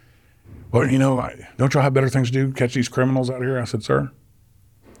up. "Well, don't y'all have better things to do, catch these criminals out here?" I said, "Sir,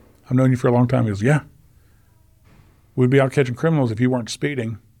 I've known you for a long time." He goes, "Yeah. We'd be out catching criminals if you weren't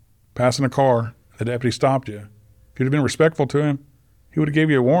speeding, passing a car, the deputy stopped you. If you'd have been respectful to him, he would have gave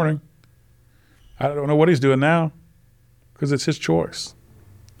you a warning. I don't know what he's doing now because it's his choice."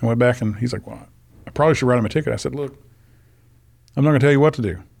 I went back, and he's like, "Well, I probably should write him a ticket." I said, "Look, I'm not going to tell you what to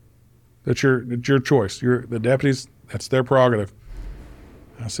do. That's your choice. The deputies, that's their prerogative."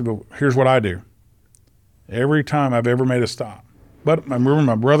 I said, "But here's what I do. Every time I've ever made a stop." But I remember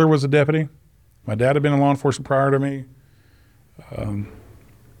my brother was a deputy. My dad had been in law enforcement prior to me. And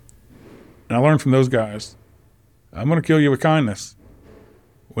I learned from those guys, I'm going to kill you with kindness.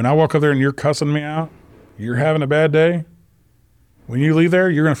 When I walk up there and you're cussing me out, you're having a bad day, when you leave there,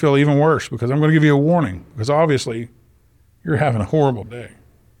 you're going to feel even worse because I'm going to give you a warning because obviously you're having a horrible day.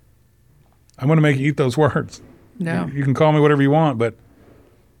 I'm going to make you eat those words. Yeah. You can call me whatever you want, but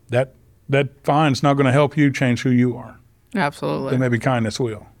that fine's not going to help you change who you are. Absolutely. And maybe kindness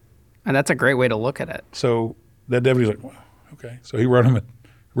will. And that's a great way to look at it. So that deputy's like, "Well, okay." So he wrote him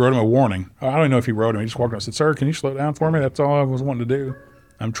a warning. I don't even know if he wrote him. He just walked up and said, "Sir, can you slow down for me? That's all I was wanting to do.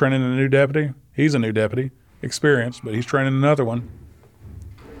 I'm training a new deputy." He's a new deputy, experienced, but he's training another one.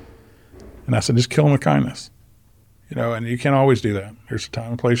 And I said, "Just kill him with kindness." And you can't always do that. There's a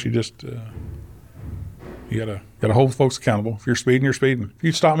time and place you just you gotta hold folks accountable. If you're speeding, you're speeding. If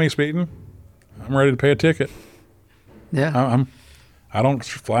you stop me speeding, I'm ready to pay a ticket. Yeah. I don't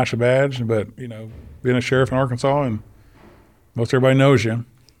flash a badge, but being a sheriff in Arkansas and most everybody knows you,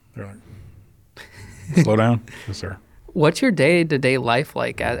 they're like, "Slow down." "Yes, sir." What's your day-to-day life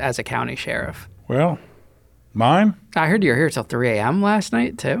like as a county sheriff? Well, mine? I heard you were here till 3 a.m. last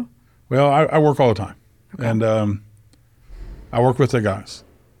night too. Well, I work all the time. Okay. And I work with the guys.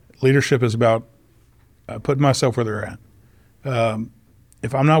 Leadership is about putting myself where they're at.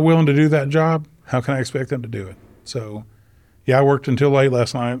 If I'm not willing to do that job, how can I expect them to do it? So, yeah, I worked until late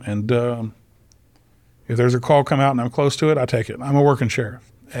last night, and if there's a call come out and I'm close to it, I take it. I'm a working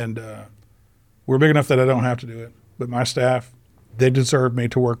sheriff, and we're big enough that I don't have to do it. But my staff, they deserve me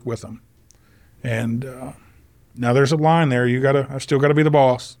to work with them. And now there's a line there. I've still got to be the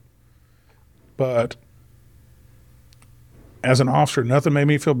boss. But as an officer, nothing made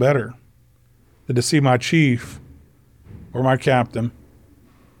me feel better than to see my chief or my captain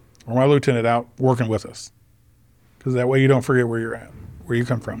or my lieutenant out working with us. Because that way you don't forget where you're at, where you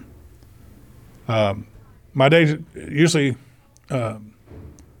come from. My days usually, it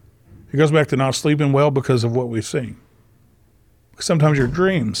goes back to not sleeping well because of what we've seen. Sometimes your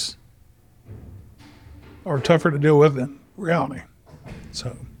dreams are tougher to deal with than reality.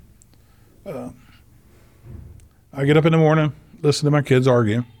 So I get up in the morning, listen to my kids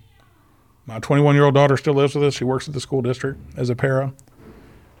argue. My 21-year-old daughter still lives with us. She works at the school district as a para.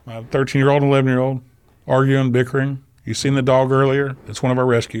 My 13-year-old and 11-year-old arguing, bickering. You've seen the dog earlier. It's one of our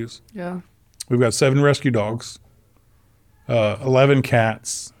rescues. Yeah. We've got 7 rescue dogs, 11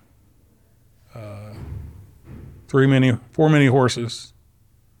 cats, 4 mini horses,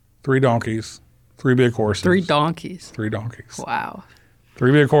 3 donkeys, 3 big horses. 3 donkeys. 3 donkeys. Wow.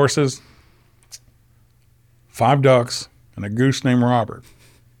 3 big horses, 5 ducks, and a goose named Robert.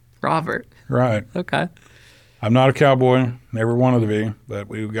 Robert. Right. Okay. I'm not a cowboy, never wanted to be, but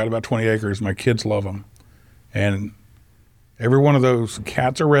we've got about 20 acres. My kids love them. And every one of those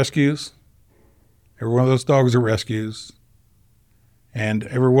cats are rescues. Every one of those dogs are rescues. And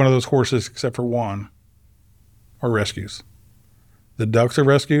every one of those horses, except for one, are rescues. The ducks are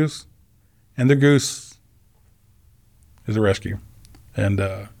rescues, and the goose is a rescue. And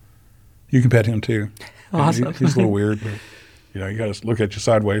you can pet him too. Awesome. He's a little weird, but you got to look at you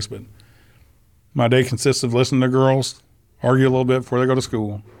sideways. But my day consists of listening to girls argue a little bit before they go to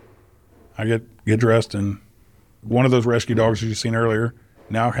school. I get dressed, and one of those rescue dogs that you've seen earlier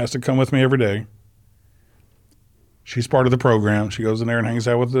now has to come with me every day. She's part of the program. She goes in there and hangs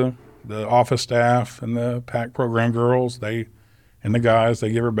out with the office staff and the PAC program girls. And the guys,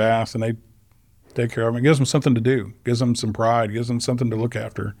 they give her baths and they take care of them. It gives them something to do. Gives them some pride. Gives them something to look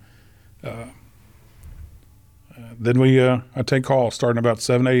after. Then I take calls starting about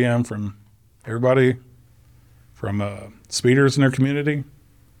 7 a.m. from everybody, from speeders in their community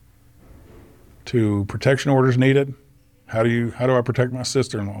to protection orders needed. How do I protect my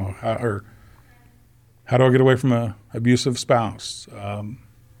sister-in-law? How do I get away from an abusive spouse?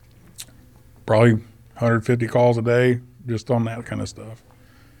 Probably 150 calls a day just on that kind of stuff.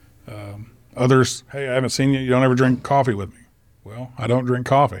 Others, hey, I haven't seen you. You don't ever drink coffee with me. Well, I don't drink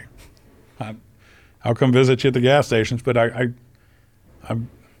coffee. I'll come visit you at the gas stations, but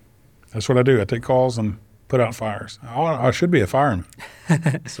that's what I do. I take calls and put out fires. I should be a fireman.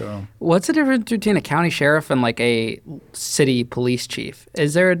 So, what's the difference between a county sheriff and like a city police chief?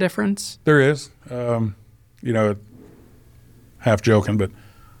 Is there a difference? There is. Half joking, but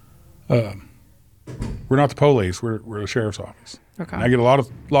we're not the police. We're the sheriff's office. Okay. And I get a lot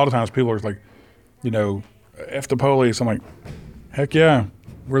of times people are like, F the police. I'm like, heck yeah,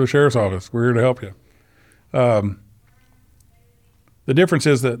 we're the sheriff's office. We're here to help you. The difference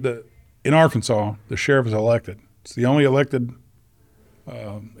is that in Arkansas, the sheriff is elected. It's the only elected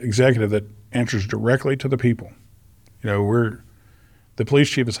executive that answers directly to the people. The police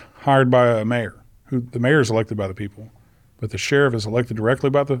chief is hired by a mayor. The mayor is elected by the people, but the sheriff is elected directly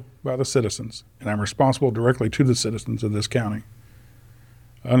by the citizens, and I'm responsible directly to the citizens of this county.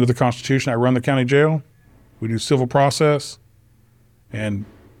 Under the Constitution, I run the county jail. We do civil process, and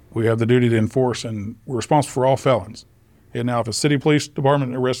we have the duty to enforce, and we're responsible for all felons. And now if a city police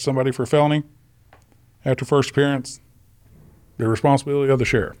department arrests somebody for felony after first appearance, the responsibility of the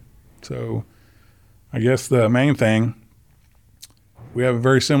sheriff. So I guess the main thing, we have a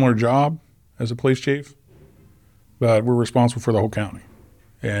very similar job as a police chief, but we're responsible for the whole county.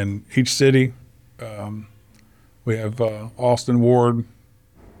 And each city, we have Austin, Ward,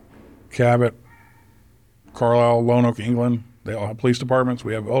 Cabot, Carlisle, Lone Oak, England. They all have police departments.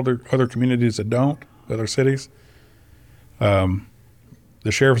 We have other communities that don't, other cities. The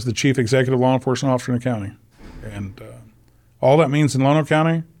sheriff is the chief executive law enforcement officer in the county. And all that means in Lonoke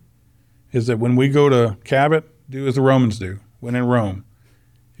County is that when we go to Cabot, do as the Romans do, when in Rome.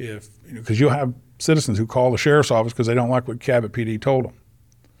 Because you'll have citizens who call the sheriff's office because they don't like what Cabot PD told them.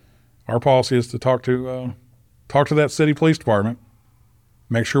 Our policy is to talk to that city police department,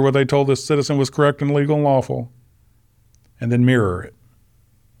 make sure what they told this citizen was correct and legal and lawful, and then mirror it.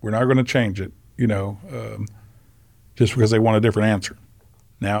 We're not going to change it, just because they want a different answer.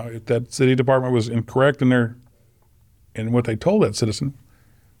 Now, if that city department was incorrect in what they told that citizen,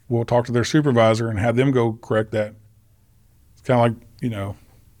 we'll talk to their supervisor and have them go correct that. It's kind of like,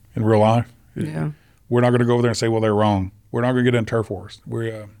 in real life. Yeah. We're not going to go over there and say, well, they're wrong. We're not going to get in turf wars.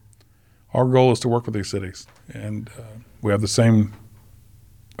 Our goal is to work with these cities, and we have the same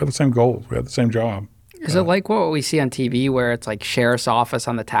goals. We have the same job. Is it like what we see on TV where it's like sheriff's office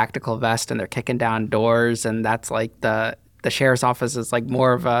on the tactical vest and they're kicking down doors, and that's like the sheriff's office is like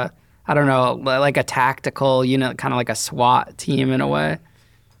more of a, I don't know, like a tactical unit, kind of like a SWAT team in a way?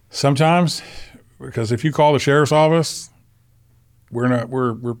 Sometimes, because if you call the sheriff's office,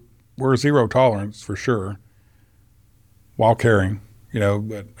 we're zero tolerance for sure while caring,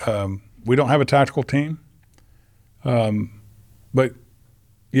 but we don't have a tactical team. But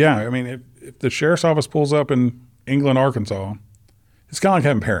yeah, I mean, if the sheriff's office pulls up in England, Arkansas, it's kind of like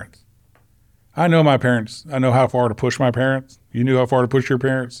having parents. I know my parents. I know how far to push my parents. You knew how far to push your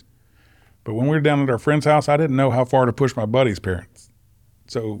parents. But when we were down at our friend's house, I didn't know how far to push my buddy's parents.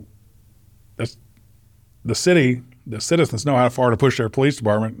 So that's the citizens know how far to push their police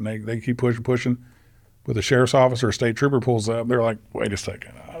department, and they keep pushing. But the sheriff's office or a state trooper pulls up, they're like, wait a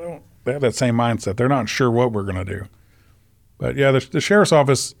second. They have that same mindset. They're not sure what we're going to do. But yeah, the sheriff's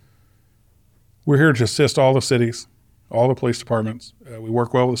office, we're here to assist all the cities, all the police departments. We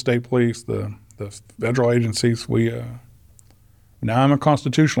work well with the state police, the federal agencies. Now I'm a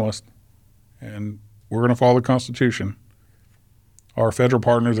constitutionalist, and we're going to follow the Constitution. Our federal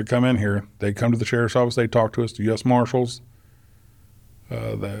partners that come in here, they come to the sheriff's office, they talk to us, the U.S. Marshals,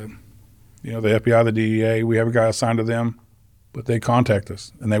 the FBI, the DEA. We have a guy assigned to them, but they contact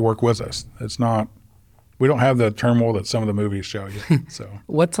us and they work with us. We're we don't have the turmoil that some of the movies show you. So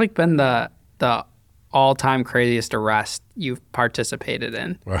What's like been the all-time craziest arrest you've participated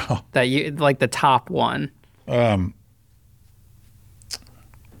in? well, That you like the top one? man,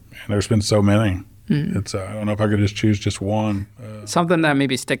 there's been so many. It's I don't know if I could just choose just one. Something that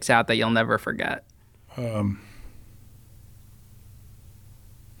maybe sticks out that you'll never forget. There's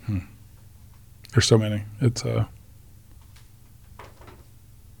so many. It's well,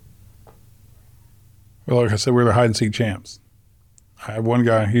 like I said, we're the hide and seek champs. I have one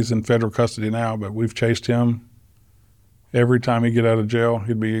guy. He's in federal custody now, but we've chased him every time he get out of jail.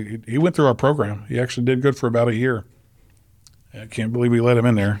 He went through our program. He actually did good for about a year. I can't believe we let him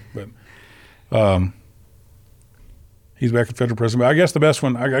in there, but he's back in federal prison. But I guess the best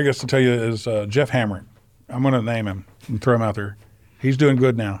one, I guess to tell you, is Jeff Hamrick. I'm going to name him and throw him out there. He's doing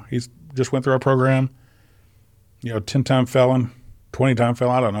good now. He's just went through our program. 10-time felon, 20-time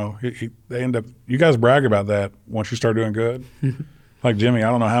felon. I don't know. They end up. You guys brag about that once you start doing good. Like Jimmy, I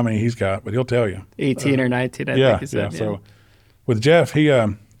don't know how many he's got, but he'll tell you. 18 or 19, I think he said. Yeah. So with Jeff, he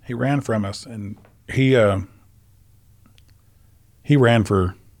ran from us, and he ran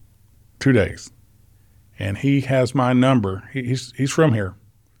for 2 days, and he has my number. He's from here.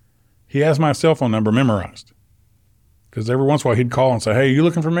 He has my cell phone number memorized, because every once in a while he'd call and say, "Hey, you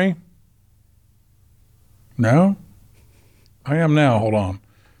looking for me?" No, I am now. Hold on.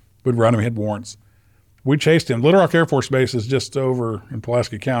 We'd run him, hit warrants. We chased him. Little Rock Air Force Base is just over in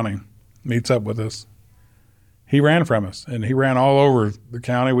Pulaski County. Meets up with us. He ran from us, and he ran all over the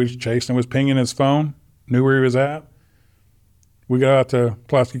county. We chased him. Was pinging his phone. Knew where he was at. We got out to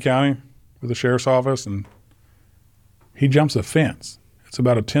Pulaski County with the sheriff's office, and he jumps a fence. It's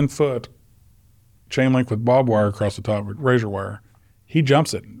about a 10-foot chain link with barbed wire across the top, razor wire. He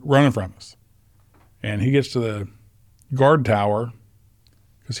jumps it, running from us. And he gets to the guard tower,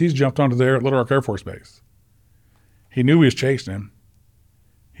 because he's jumped onto there at Little Rock Air Force Base. He knew we was chasing him.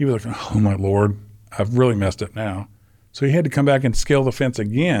 He was like, "Oh, my Lord, I've really messed up now." So he had to come back and scale the fence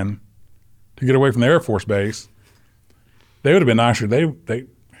again to get away from the Air Force Base. They would have been nicer. They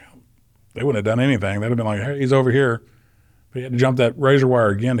wouldn't have done anything. They'd have been like, "Hey, he's over here." But he had to jump that razor wire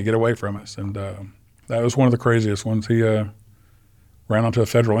again to get away from us. And that was one of the craziest ones. He ran onto a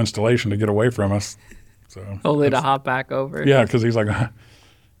federal installation to get away from us. So Only to hop back over. Yeah, because he's like,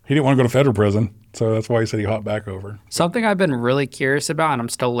 he didn't want to go to federal prison. So that's why he said he hopped back over. Something I've been really curious about, and I'm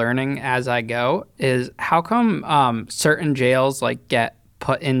still learning as I go, is how come certain jails like get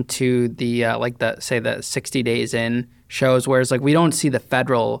put into the say the 60 days in shows, whereas like we don't see the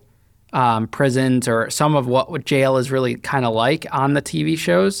federal prisons or some of what jail is really kind of like on the TV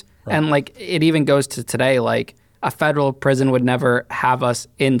shows. Right. And like it even goes to today, like a federal prison would never have us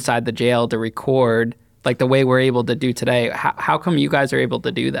inside the jail to record like the way we're able to do today. How come you guys are able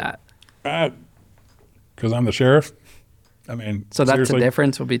to do that? Because I'm the sheriff. I mean, so that's the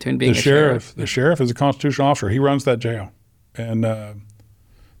difference between being a sheriff. The sheriff is a constitutional officer. He runs that jail, and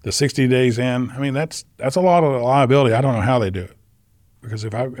the 60 days in. I mean, that's a lot of liability. I don't know how they do it, because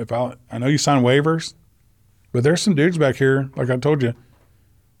if I know you sign waivers, but there's some dudes back here, like I told you,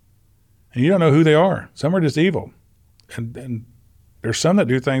 and you don't know who they are. Some are just evil, and there's some that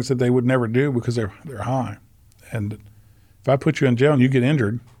do things that they would never do because they're high. And if I put you in jail and you get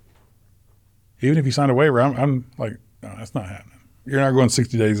injured, even if you sign a waiver, I'm like, no, that's not happening. You're not going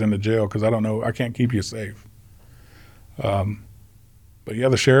 60 days into jail because I don't know. I can't keep you safe. But yeah,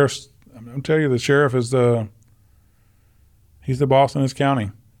 the sheriff's. I'm telling you, the sheriff is he's the boss in this county.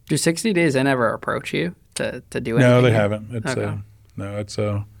 Do 60 days in ever approach you to do anything? No, they haven't. It's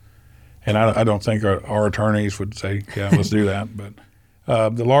okay. And I don't think our attorneys would say, yeah, let's do that.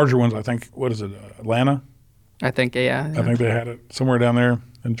 But the larger ones, I think, what is it, Atlanta? I think, yeah. I think they had it somewhere down there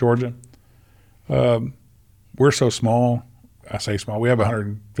in Georgia. We're so small. I say small. We have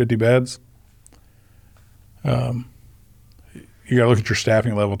 150 beds. You got to look at your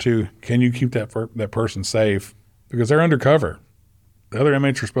staffing level too. Can you keep that person safe? Because they're undercover. The other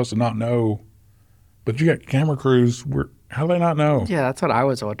inmates are supposed to not know, but you got camera crews. How do they not know? Yeah, that's what I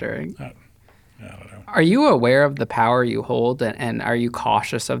was wondering. I don't know. Are you aware of the power you hold, and are you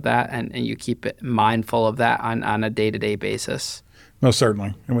cautious of that, and you keep it mindful of that on a day-to-day basis? Most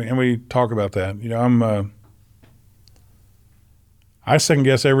certainly, and we talk about that. I second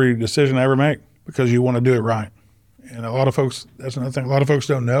guess every decision I ever make because you want to do it right. And a lot of folks, that's another thing, a lot of folks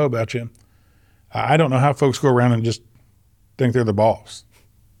don't know about you. I don't know how folks go around and just think they're the boss.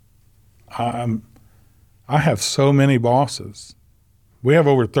 I have so many bosses. We have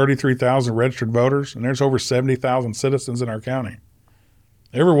over 33,000 registered voters, and there's over 70,000 citizens in our county.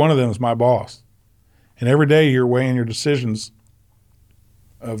 Every one of them is my boss. And every day you're weighing your decisions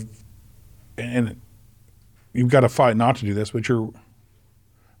and you've got to fight not to do this, but well,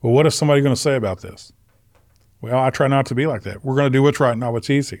 what is somebody going to say about this? Well, I try not to be like that. We're going to do what's right, not what's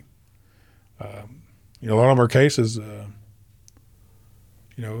easy. A lot of our cases,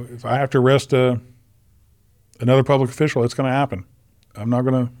 if I have to arrest another public official, it's going to happen. I'm not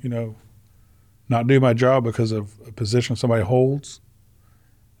going to, not do my job because of a position somebody holds.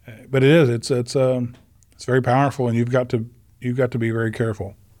 But it is. It's very powerful, and you've got to be very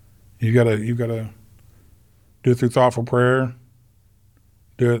careful. You've got to do it through thoughtful prayer.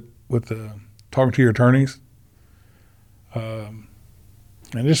 Do it with talking to your attorneys. And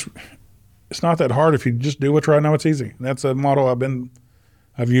it's not that hard if you just do what's right, now it's easy. And that's a model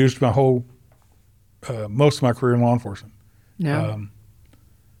I've used my whole most of my career in law enforcement. Yeah.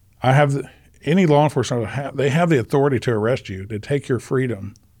 Any law enforcement, they have the authority to arrest you, to take your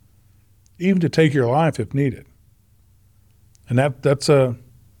freedom, even to take your life if needed. And that's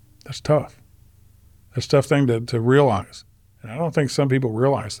tough. That's a tough thing to realize. And I don't think some people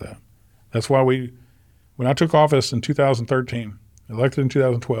realize that. That's why when I took office in 2013, elected in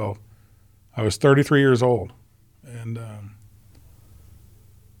 2012, I was 33 years old. And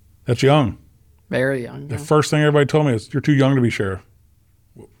that's young. Very young. The first thing everybody told me is, you're too young to be sheriff.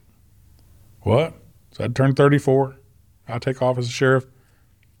 What? So I turned 34. I take office as sheriff.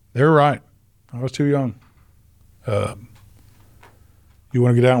 They were right. I was too young. You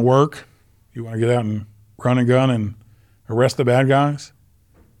want to get out and work. You want to get out and run and gun and arrest the bad guys.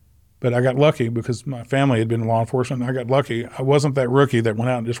 But I got lucky because my family had been in law enforcement. I got lucky. I wasn't that rookie that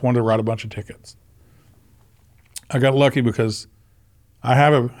went out and just wanted to write a bunch of tickets. I got lucky because I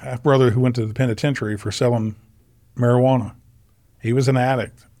have a half-brother who went to the penitentiary for selling marijuana. He was an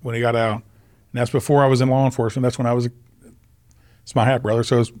addict when he got out. And that's before I was in law enforcement. That's when it's my half-brother,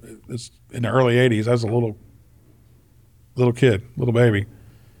 so it's in the early 80s. I was a little kid, little baby.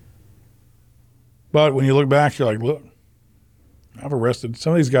 But when you look back, you're like, look, I've arrested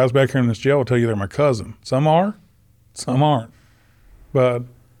some of these guys back here in this jail will tell you they're my cousin. Some are, some aren't. But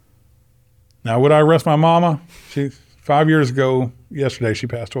now, would I arrest my mama? 5 years ago, yesterday, she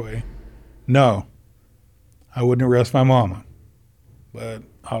passed away. No, I wouldn't arrest my mama. But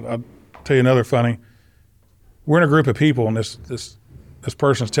I'll tell you another funny. We're in a group of people, and this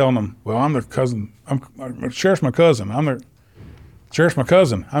person's telling them, well, I'm the cousin. Sheriff's my cousin. Sheriff's my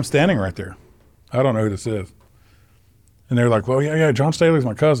cousin. I'm standing right there. I don't know who this is. And they're like, well, yeah, John Staley's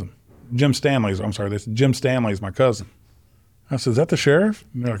my cousin. Jim Stanley's my cousin. I said, is that the sheriff?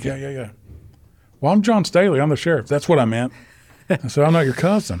 And they're like, yeah. Well, I'm John Staley. I'm the sheriff. That's what I meant. I said, I'm not your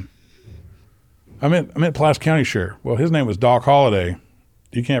cousin. I meant Pulaski County Sheriff. Well, his name was Doc Holliday.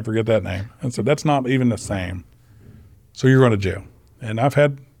 You can't forget that name. I said, that's not even the same. So you're going to jail. And I've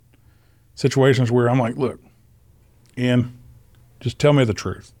had situations where I'm like, look, Ian, just tell me the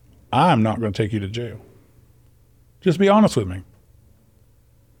truth. I'm not going to take you to jail. Just be honest with me.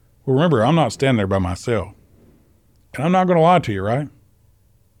 Well, remember, I'm not standing there by myself. And I'm not going to lie to you, right?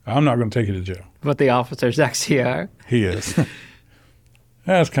 I'm not going to take you to jail. But the officers actually are. He is.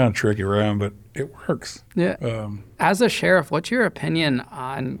 That's kind of tricky around, but it works. Yeah. As a sheriff, what's your opinion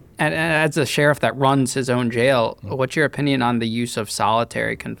on, and as a sheriff that runs his own jail, what's your opinion on the use of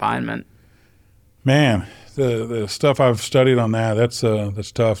solitary confinement? Man, the stuff I've studied on that's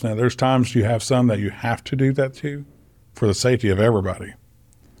tough. Now, there's times you have some that you have to do that to for the safety of everybody.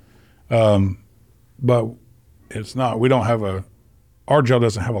 But it's not, our jail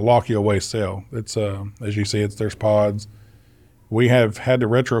doesn't have a lock you away cell. It's, as you see, there's pods. We have had to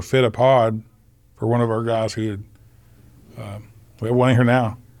retrofit a pod for one of our guys who we have one here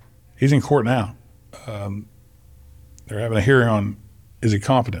now. He's in court now. They're having a hearing on, is he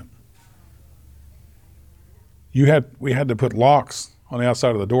competent? We had to put locks on the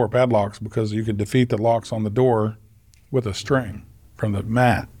outside of the door, padlocks, because you could defeat the locks on the door with a string from the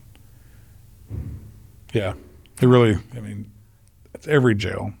mat. Yeah, it's every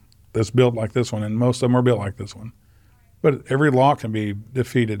jail that's built like this one, and most of them are built like this one. But every lock can be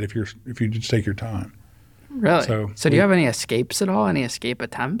defeated if you just take your time. Really? So do you have any escapes at all? Any escape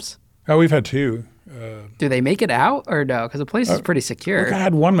attempts? Oh, we've had two. Do they make it out or no? Because the place is pretty secure. Look, I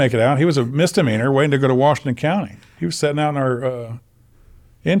had one make it out. He was a misdemeanor waiting to go to Washington County. He was sitting out in our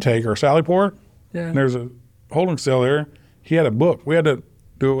intake or Sally Port. Yeah. And there's a holding cell there. He had a book. We had to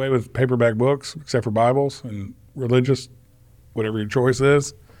do away with paperback books except for Bibles and religious, whatever your choice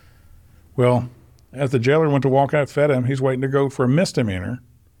is. Well, as the jailer went to walk out, fed him, he's waiting to go for a misdemeanor.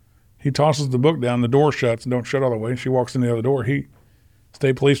 He tosses the book down, the door shuts and don't shut all the way. She walks in the other door.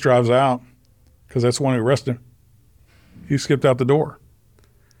 State police drives out because that's the one who arrested him. He skipped out the door.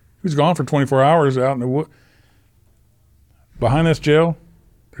 He was gone for 24 hours out in the wood. Behind this jail,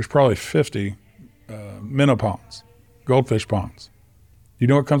 there's probably 50 minnow ponds, goldfish ponds. You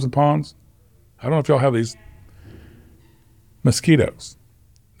know what comes in ponds? I don't know if y'all have these mosquitoes.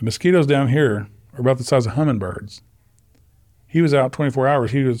 The mosquitoes down here are about the size of hummingbirds. He was out 24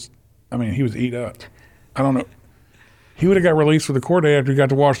 hours. He was eat up. I don't know. He would have got released for the court day after he got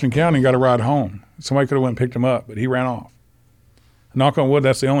to Washington County and got a ride home. Somebody could have went and picked him up, but he ran off. Knock on wood,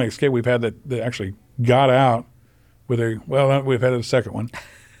 that's the only escape we've had that actually got out with we've had a second one.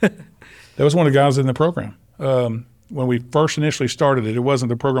 That was one of the guys in the program. When we first initially started it wasn't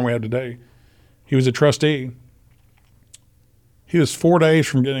the program we have today. He was a trustee. He was 4 days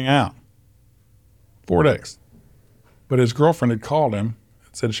from getting out. 4 days. But his girlfriend had called him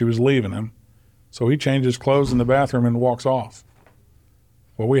and said she was leaving him. So he changed his clothes in the bathroom and walks off.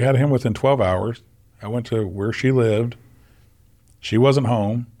 Well, we had him within 12 hours. I went to where she lived. She wasn't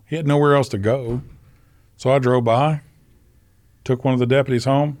home. He had nowhere else to go. So I drove by, took one of the deputies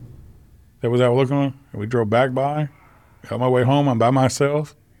home that was out looking, and we drove back by. Got my way home. I'm by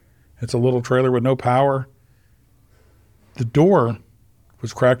myself. It's a little trailer with no power. The door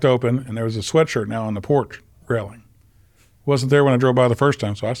was cracked open, and there was a sweatshirt now on the porch railing. Wasn't there when I drove by the first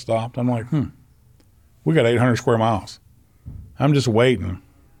time, so I stopped. I'm like, we got 800 square miles. I'm just waiting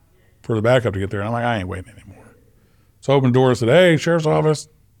for the backup to get there. And I'm like, I ain't waiting anymore. So I opened the door and said, hey, sheriff's office,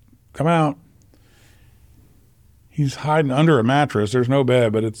 come out. He's hiding under a mattress. There's no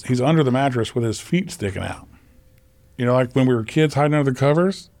bed, but he's under the mattress with his feet sticking out. You know, like when we were kids hiding under the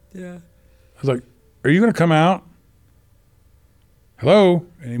covers? Yeah. I was like, are you going to come out? Hello?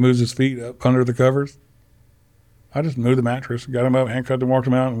 And he moves his feet up under the covers. I just moved the mattress, got him up, handcuffed him, walked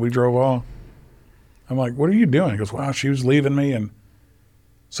him out, and we drove off. I'm like, what are you doing? He goes, wow, she was leaving me. And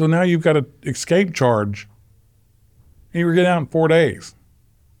so now you've got an escape charge. And you were getting out in 4 days.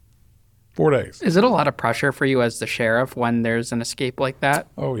 4 days. Is it a lot of pressure for you as the sheriff when there's an escape like that?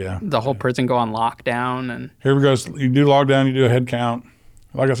 Oh, yeah. The whole prison go on lockdown? And here we go. You do lockdown, you do a head count.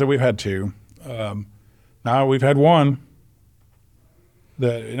 Like I said, we've had two. Now we've had one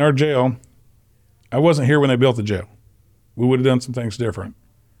that in our jail, I wasn't here when they built the jail. We would have done some things different.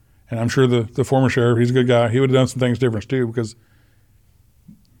 And I'm sure the former sheriff, he's a good guy, he would have done some things different too, because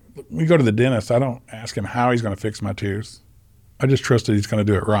we go to the dentist, I don't ask him how he's going to fix my tooth. I just trust that he's going to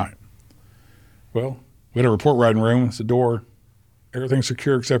do it right. Well, we had a report writing room. It's a door. Everything's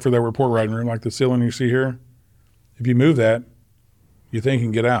secure except for that report writing room, like the ceiling you see here. If you move that, you think you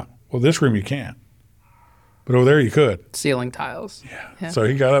can get out. Well, this room you can't. But over there you could. Ceiling tiles. Yeah. So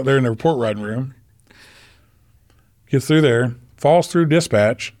he got up there in the report writing room, gets through there, falls through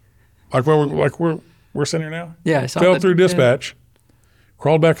dispatch, like we're sitting here now. Yeah, I saw Fell through dispatch,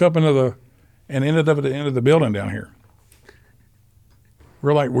 crawled back up and ended up at the end of the building down here.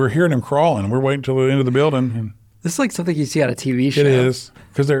 We're hearing him crawling. We're waiting till the end of the building. And this is like something you see on a TV show. it is,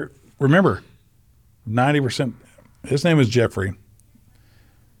 because remember, 90%, his name is Jeffrey.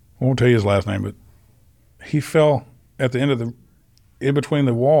 I won't tell you his last name, but he fell at the end of in between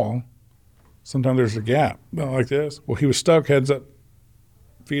the wall. Sometimes there's a gap like this. Well, he was stuck, heads up,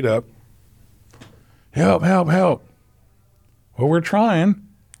 feet up. Help, help, help. Well, we're trying.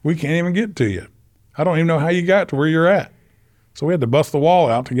 We can't even get to you. I don't even know how you got to where you're at. So we had to bust the wall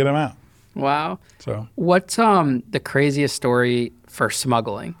out to get him out. Wow. So what's the craziest story for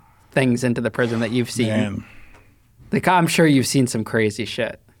smuggling things into the prison that you've seen? Man. Like, I'm sure you've seen some crazy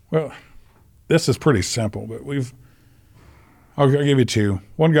shit. Well, this is pretty simple, but I'll give you two.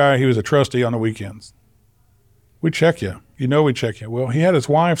 One guy, he was a trustee on the weekends. We check you. You know we check you. Well, he had his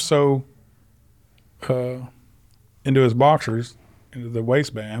wife sew into his boxers, into the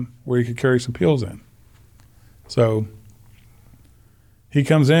waistband, where he could carry some pills in. So he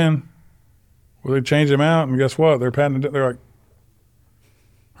comes in, well, they change him out, and guess what? They're patting it. They're like,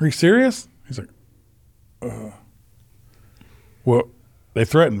 are you serious? He's like, well, they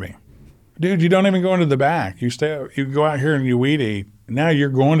threatened me. Dude, you don't even go into the back. You go out here and you weed eat. Now you're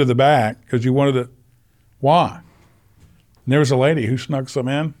going to the back because you wanted to. Why? And there was a lady who snuck some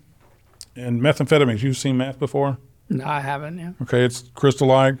in. And methamphetamines, you've seen meth before? No, I haven't, yeah. Okay, it's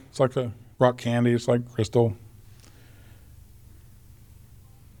crystal-like. It's like a rock candy. It's like crystal.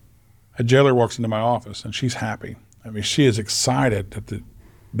 A jailer walks into my office, and she's happy. I mean, she is excited that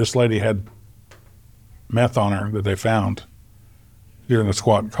this lady had meth on her that they found during the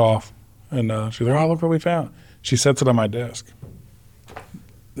squat and cough. And she's like, oh, look what we found. She sets it on my desk.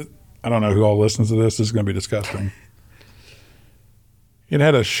 I don't know who all listens to this. This is going to be disgusting. It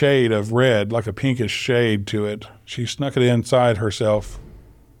had a shade of red, like a pinkish shade to it. She snuck it inside herself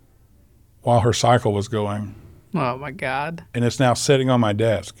while her cycle was going. Oh, my God. And it's now sitting on my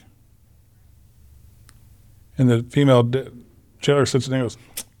desk. And the female jailer sits there and goes,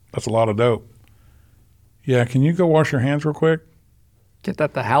 that's a lot of dope. yeah, can you go wash your hands real quick? Get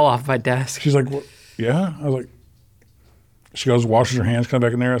that the hell off my desk. She's like, well, yeah. I was like, she goes, washes her hands, comes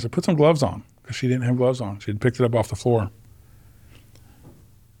back in there. I said, put some gloves on, because she didn't have gloves on. She had picked it up off the floor.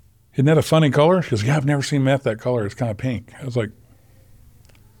 Isn't that a funny color? She goes, yeah, I've never seen meth that color. It's kind of pink. I was like,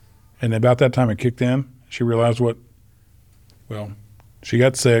 and about that time it kicked in. She realized she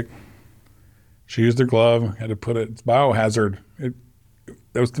got sick. She used her glove, had to put it, it's biohazard.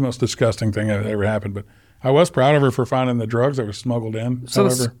 That was the most disgusting thing that ever happened. But I was proud of her for finding the drugs that were smuggled in. So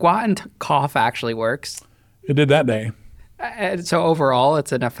the squat and cough actually works? It did that day. So overall,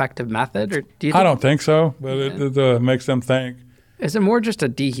 it's an effective method? Or do you I don't think so, but it makes them think. Is it more just to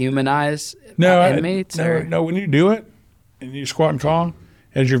dehumanize inmates? No, when you do it and you squat and cough,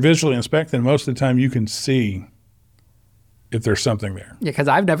 as you're visually inspecting, most of the time you can see if there's something there. Yeah, because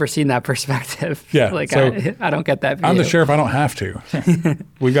I've never seen that perspective. Yeah. Like, so I don't get that view. I'm the sheriff. I don't have to.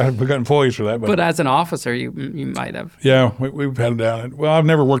 we got employees for that. But as an officer, you might have. Yeah, we've had it down. Well, I've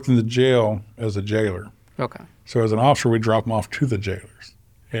never worked in the jail as a jailer. Okay. So as an officer, we drop them off to the jailers.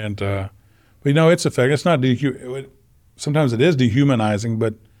 And, but it's effective. It's not sometimes it is dehumanizing,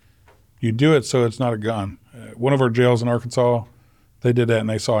 but you do it so it's not a gun. One of our jails in Arkansas, they did that and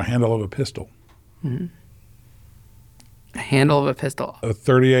they saw a handle of a pistol. Mm-hmm. A handle of a pistol. A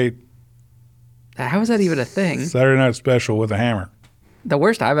 .38. How is that even a thing? Saturday Night Special with a hammer. The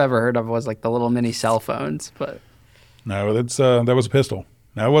worst I've ever heard of was like the little mini cell phones, but no, that was a pistol.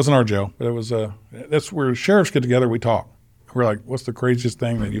 Now it wasn't our jail, but it was. That's where sheriffs get together. We talk. We're like, "What's the craziest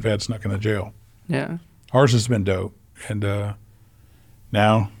thing that you've had snuck in the jail?" Yeah, ours has been dope, and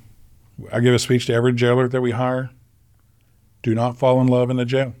now I give a speech to every jailer that we hire. Do not fall in love in the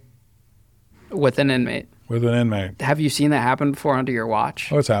jail. With an inmate. With an inmate. Have you seen that happen before under your watch?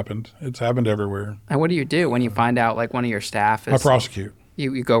 Oh, it's happened. It's happened everywhere. And what do you do when you find out like one of your staff is... I prosecute.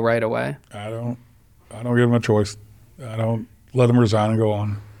 You go right away? I don't give them a choice. I don't let them resign and go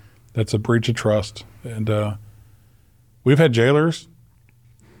on. That's a breach of trust. And we've had jailers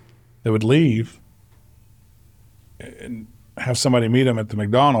that would leave and have somebody meet them at the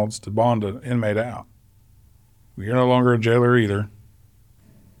McDonald's to bond an inmate out. You're no longer a jailer either.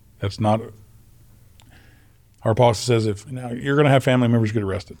 That's not... Our policy says now you're going to have family members get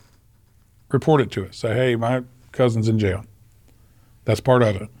arrested. Report it to us. Say, hey, my cousin's in jail. That's part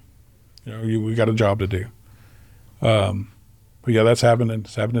of it. We got a job to do. But yeah, that's happened.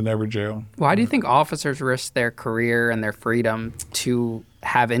 It's happened in every jail. Why do you think officers risk their career and their freedom to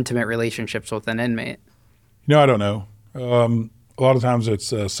have intimate relationships with an inmate? I don't know. A lot of times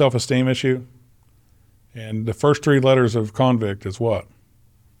it's a self-esteem issue. And the first three letters of convict is what?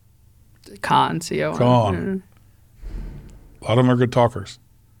 Con, C-O-N. Con. Mm-hmm. A lot of them are good talkers.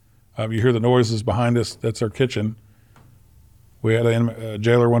 You hear the noises behind us. That's our kitchen. We had a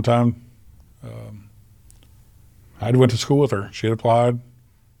jailer one time. I went to school with her. She had applied.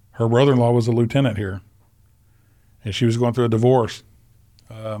 Her brother-in-law was a lieutenant here. And she was going through a divorce.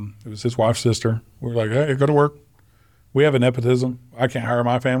 It was his wife's sister. We were like, hey, go to work. We have a nepotism. I can't hire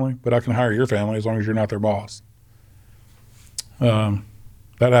my family, but I can hire your family as long as you're not their boss. That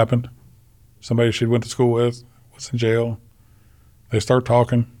happened. Somebody she went to school with was in jail. They start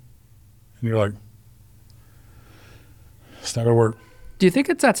talking, and you're like, it's not going to work. Do you think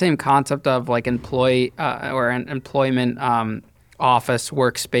it's that same concept of like employee or an employment office,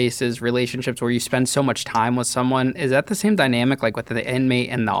 workspaces, relationships where you spend so much time with someone? Is that the same dynamic like with the inmate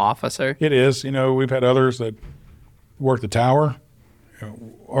and the officer? It is. We've had others that work the tower.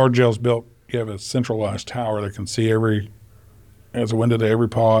 Our jail's built, you have a centralized tower that can see has a window to every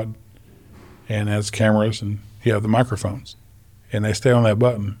pod and has cameras, and you have the microphones. And they stay on that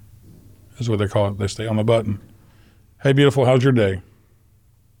button. That's what they call it. They stay on the button. Hey, beautiful, how's your day?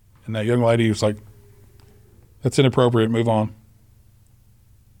 And that young lady was like, that's inappropriate, move on.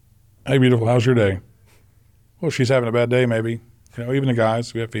 Hey, beautiful, how's your day? Well, she's having a bad day, maybe. Even the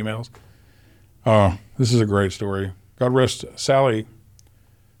guys, we have females. Oh, this is a great story. God rest, Staley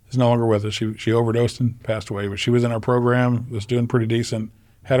is no longer with us. She overdosed and passed away, but she was in our program, was doing pretty decent,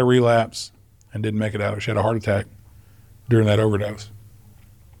 had a relapse, and didn't make it out. She had a heart attack during that overdose.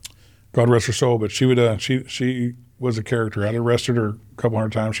 God rest her soul, but she was a character. I'd arrested her a couple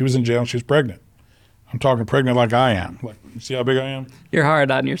hundred times. She was in jail and she was pregnant. I'm talking pregnant like I am. Like, you see how big I am? You're hard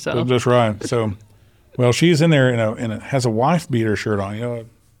on yourself. That's right. So, well, she's in there, and it has a wife beater shirt on. You know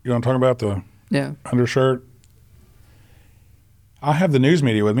what I'm talking about? The undershirt. I have the news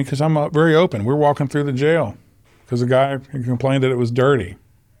media with me because I'm very open. We're walking through the jail because the guy complained that it was dirty.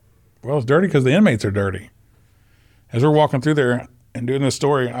 Well, it's dirty because the inmates are dirty. As we're walking through there and doing this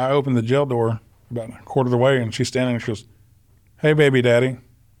story, I open the jail door about a quarter of the way, and she's standing and she goes, hey, baby daddy.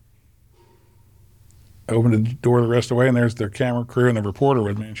 I opened the door the rest of the way, and there's the camera crew and the reporter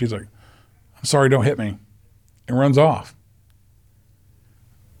with me. And she's like, "I'm sorry, don't hit me," and runs off.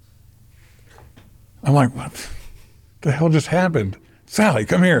 I'm like, what the hell just happened? Sally,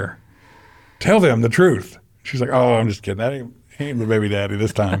 come here. Tell them the truth. She's like, "Oh, I'm just kidding. That ain't the baby daddy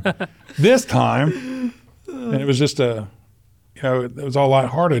this time." This time. And it was just it was all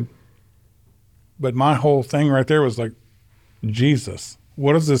lighthearted. But my whole thing right there was like, Jesus,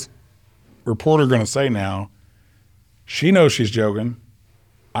 what is this reporter going to say now? She knows she's joking.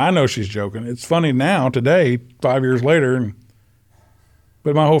 I know she's joking. It's funny now, today, 5 years later.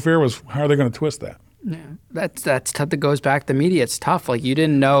 But my whole fear was, how are they going to twist that? Yeah, that's tough. That goes back to media. It's tough. Like, you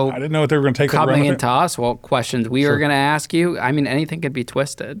didn't know. I didn't know what they were going to take coming into us. Well, questions we Sure. were going to ask you. I mean, anything could be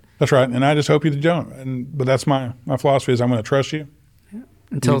twisted. That's right. And I just hope you don't. But that's my philosophy is I'm going to trust you. Yeah.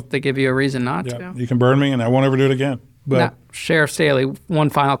 Until they give you a reason not to. You can burn me, and I won't ever do it again. But now, Sheriff Staley, one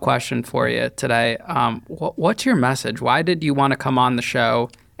final question for you today. What's your message? Why did you want to come on the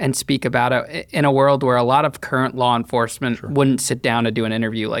show and speak about it in a world where a lot of current law enforcement wouldn't sit down to do an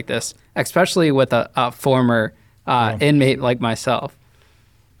interview like this, especially with a former inmate like myself?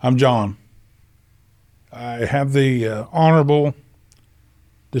 I'm John. I have the honorable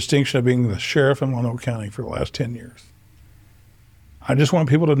distinction of being the sheriff in Lonoke County for the last 10 years. I just want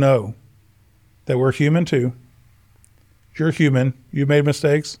people to know that we're human too. You're human. You made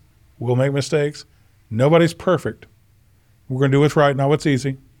mistakes. We'll make mistakes. Nobody's perfect. We're going to do what's right, not what's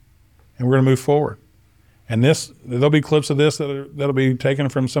easy, and we're going to move forward. And there'll be clips of this that'll be taken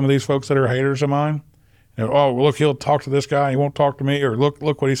from some of these folks that are haters of mine. Oh, well, look, he'll talk to this guy. He won't talk to me. Or look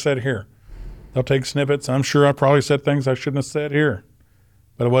what he said here. They'll take snippets. I'm sure I probably said things I shouldn't have said here.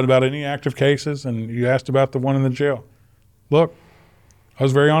 But it wasn't about any active cases, and you asked about the one in the jail. Look, I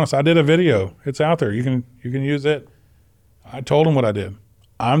was very honest. I did a video. It's out there. You can use it. I told him what I did.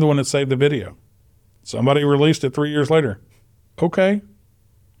 I'm the one that saved the video. Somebody released it 3 years later. Okay.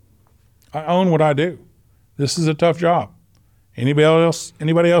 I own what I do. This is a tough job. Anybody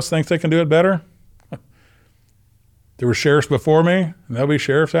else thinks they can do it better? There were sheriffs before me, and there'll be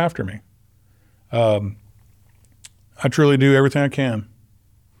sheriffs after me. I truly do everything I can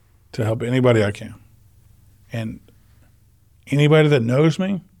to help anybody I can. And anybody that knows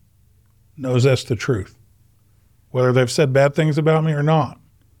me knows that's the truth. Whether they've said bad things about me or not,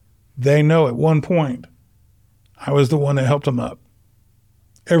 they know at one point I was the one that helped them up.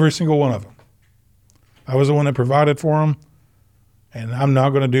 Every single one of them. I was the one that provided for them, and I'm not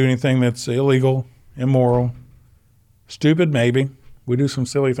going to do anything that's illegal, immoral, stupid maybe. We do some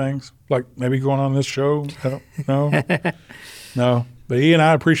silly things, like maybe going on this show. No. No. But Ian,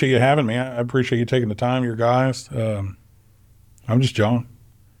 I appreciate you having me. I appreciate you taking the time, your guys. I'm just John.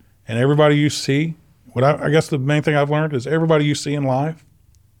 And everybody you see, I guess the main thing I've learned is everybody you see in life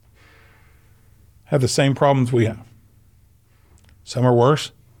have the same problems we have. Some are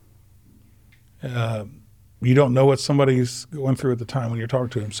worse. You don't know what somebody's going through at the time when you're talking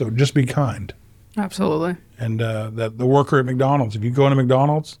to them. So just be kind. Absolutely. And the worker at McDonald's, if you go into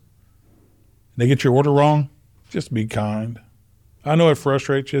McDonald's and they get your order wrong, just be kind. I know it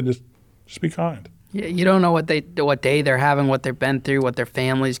frustrates you. Just be kind. Yeah, you don't know what day they're having, what they've been through, what their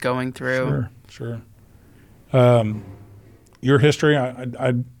family's going through. Sure. Your history,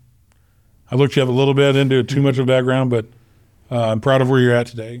 I looked you up a little bit into too much of a background, but I'm proud of where you're at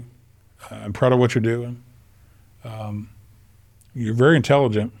today. I'm proud of what you're doing. You're very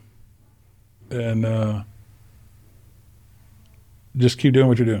intelligent, and just keep doing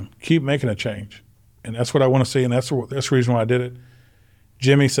what you're doing. Keep making a change, and that's what I want to see, and that's the reason why I did it.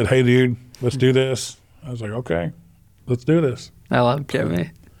 Jimmy said, "Hey, dude, let's do this." I was like, "Okay, let's do this." I love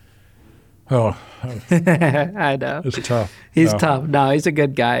Jimmy. Oh, I know. It's tough. He's tough. No, he's a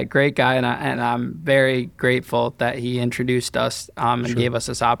good guy, great guy, and I'm very grateful that he introduced us and gave us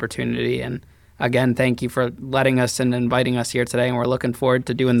this opportunity. And again, thank you for letting us and inviting us here today. And we're looking forward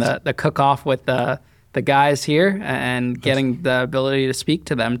to doing the cook-off with the guys here and getting the ability to speak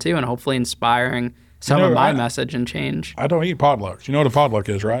to them too, and hopefully inspiring some of my message and change. I don't eat potlucks. You know what a potluck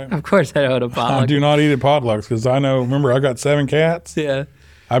is, right? Of course I know what a potluck is. I do not eat at potlucks because I know, remember, I got 7 cats. Yeah.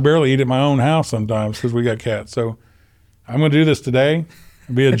 I barely eat at my own house sometimes because we got cats. So I'm going to do this today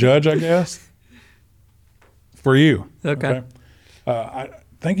and be a judge, I guess, for you. Okay. I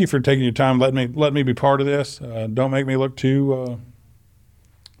thank you for taking your time. Let me be part of this. Don't make me look too...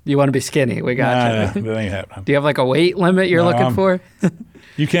 You want to be skinny. We got you. That ain't happening. Do you have like a weight limit you're looking for?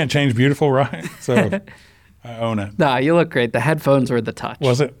 You can't change beautiful, right? So I own it. No, you look great. The headphones were the touch.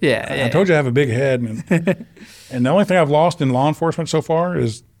 Was it? Yeah. I told you I have a big head. And the only thing I've lost in law enforcement so far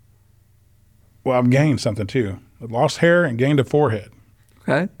is, well, I've gained something too. I've lost hair and gained a forehead.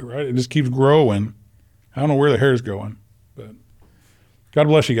 Okay. Right? It just keeps growing. I don't know where the hair's going, but God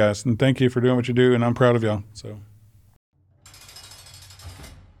bless you guys, and thank you for doing what you do, and I'm proud of y'all. So.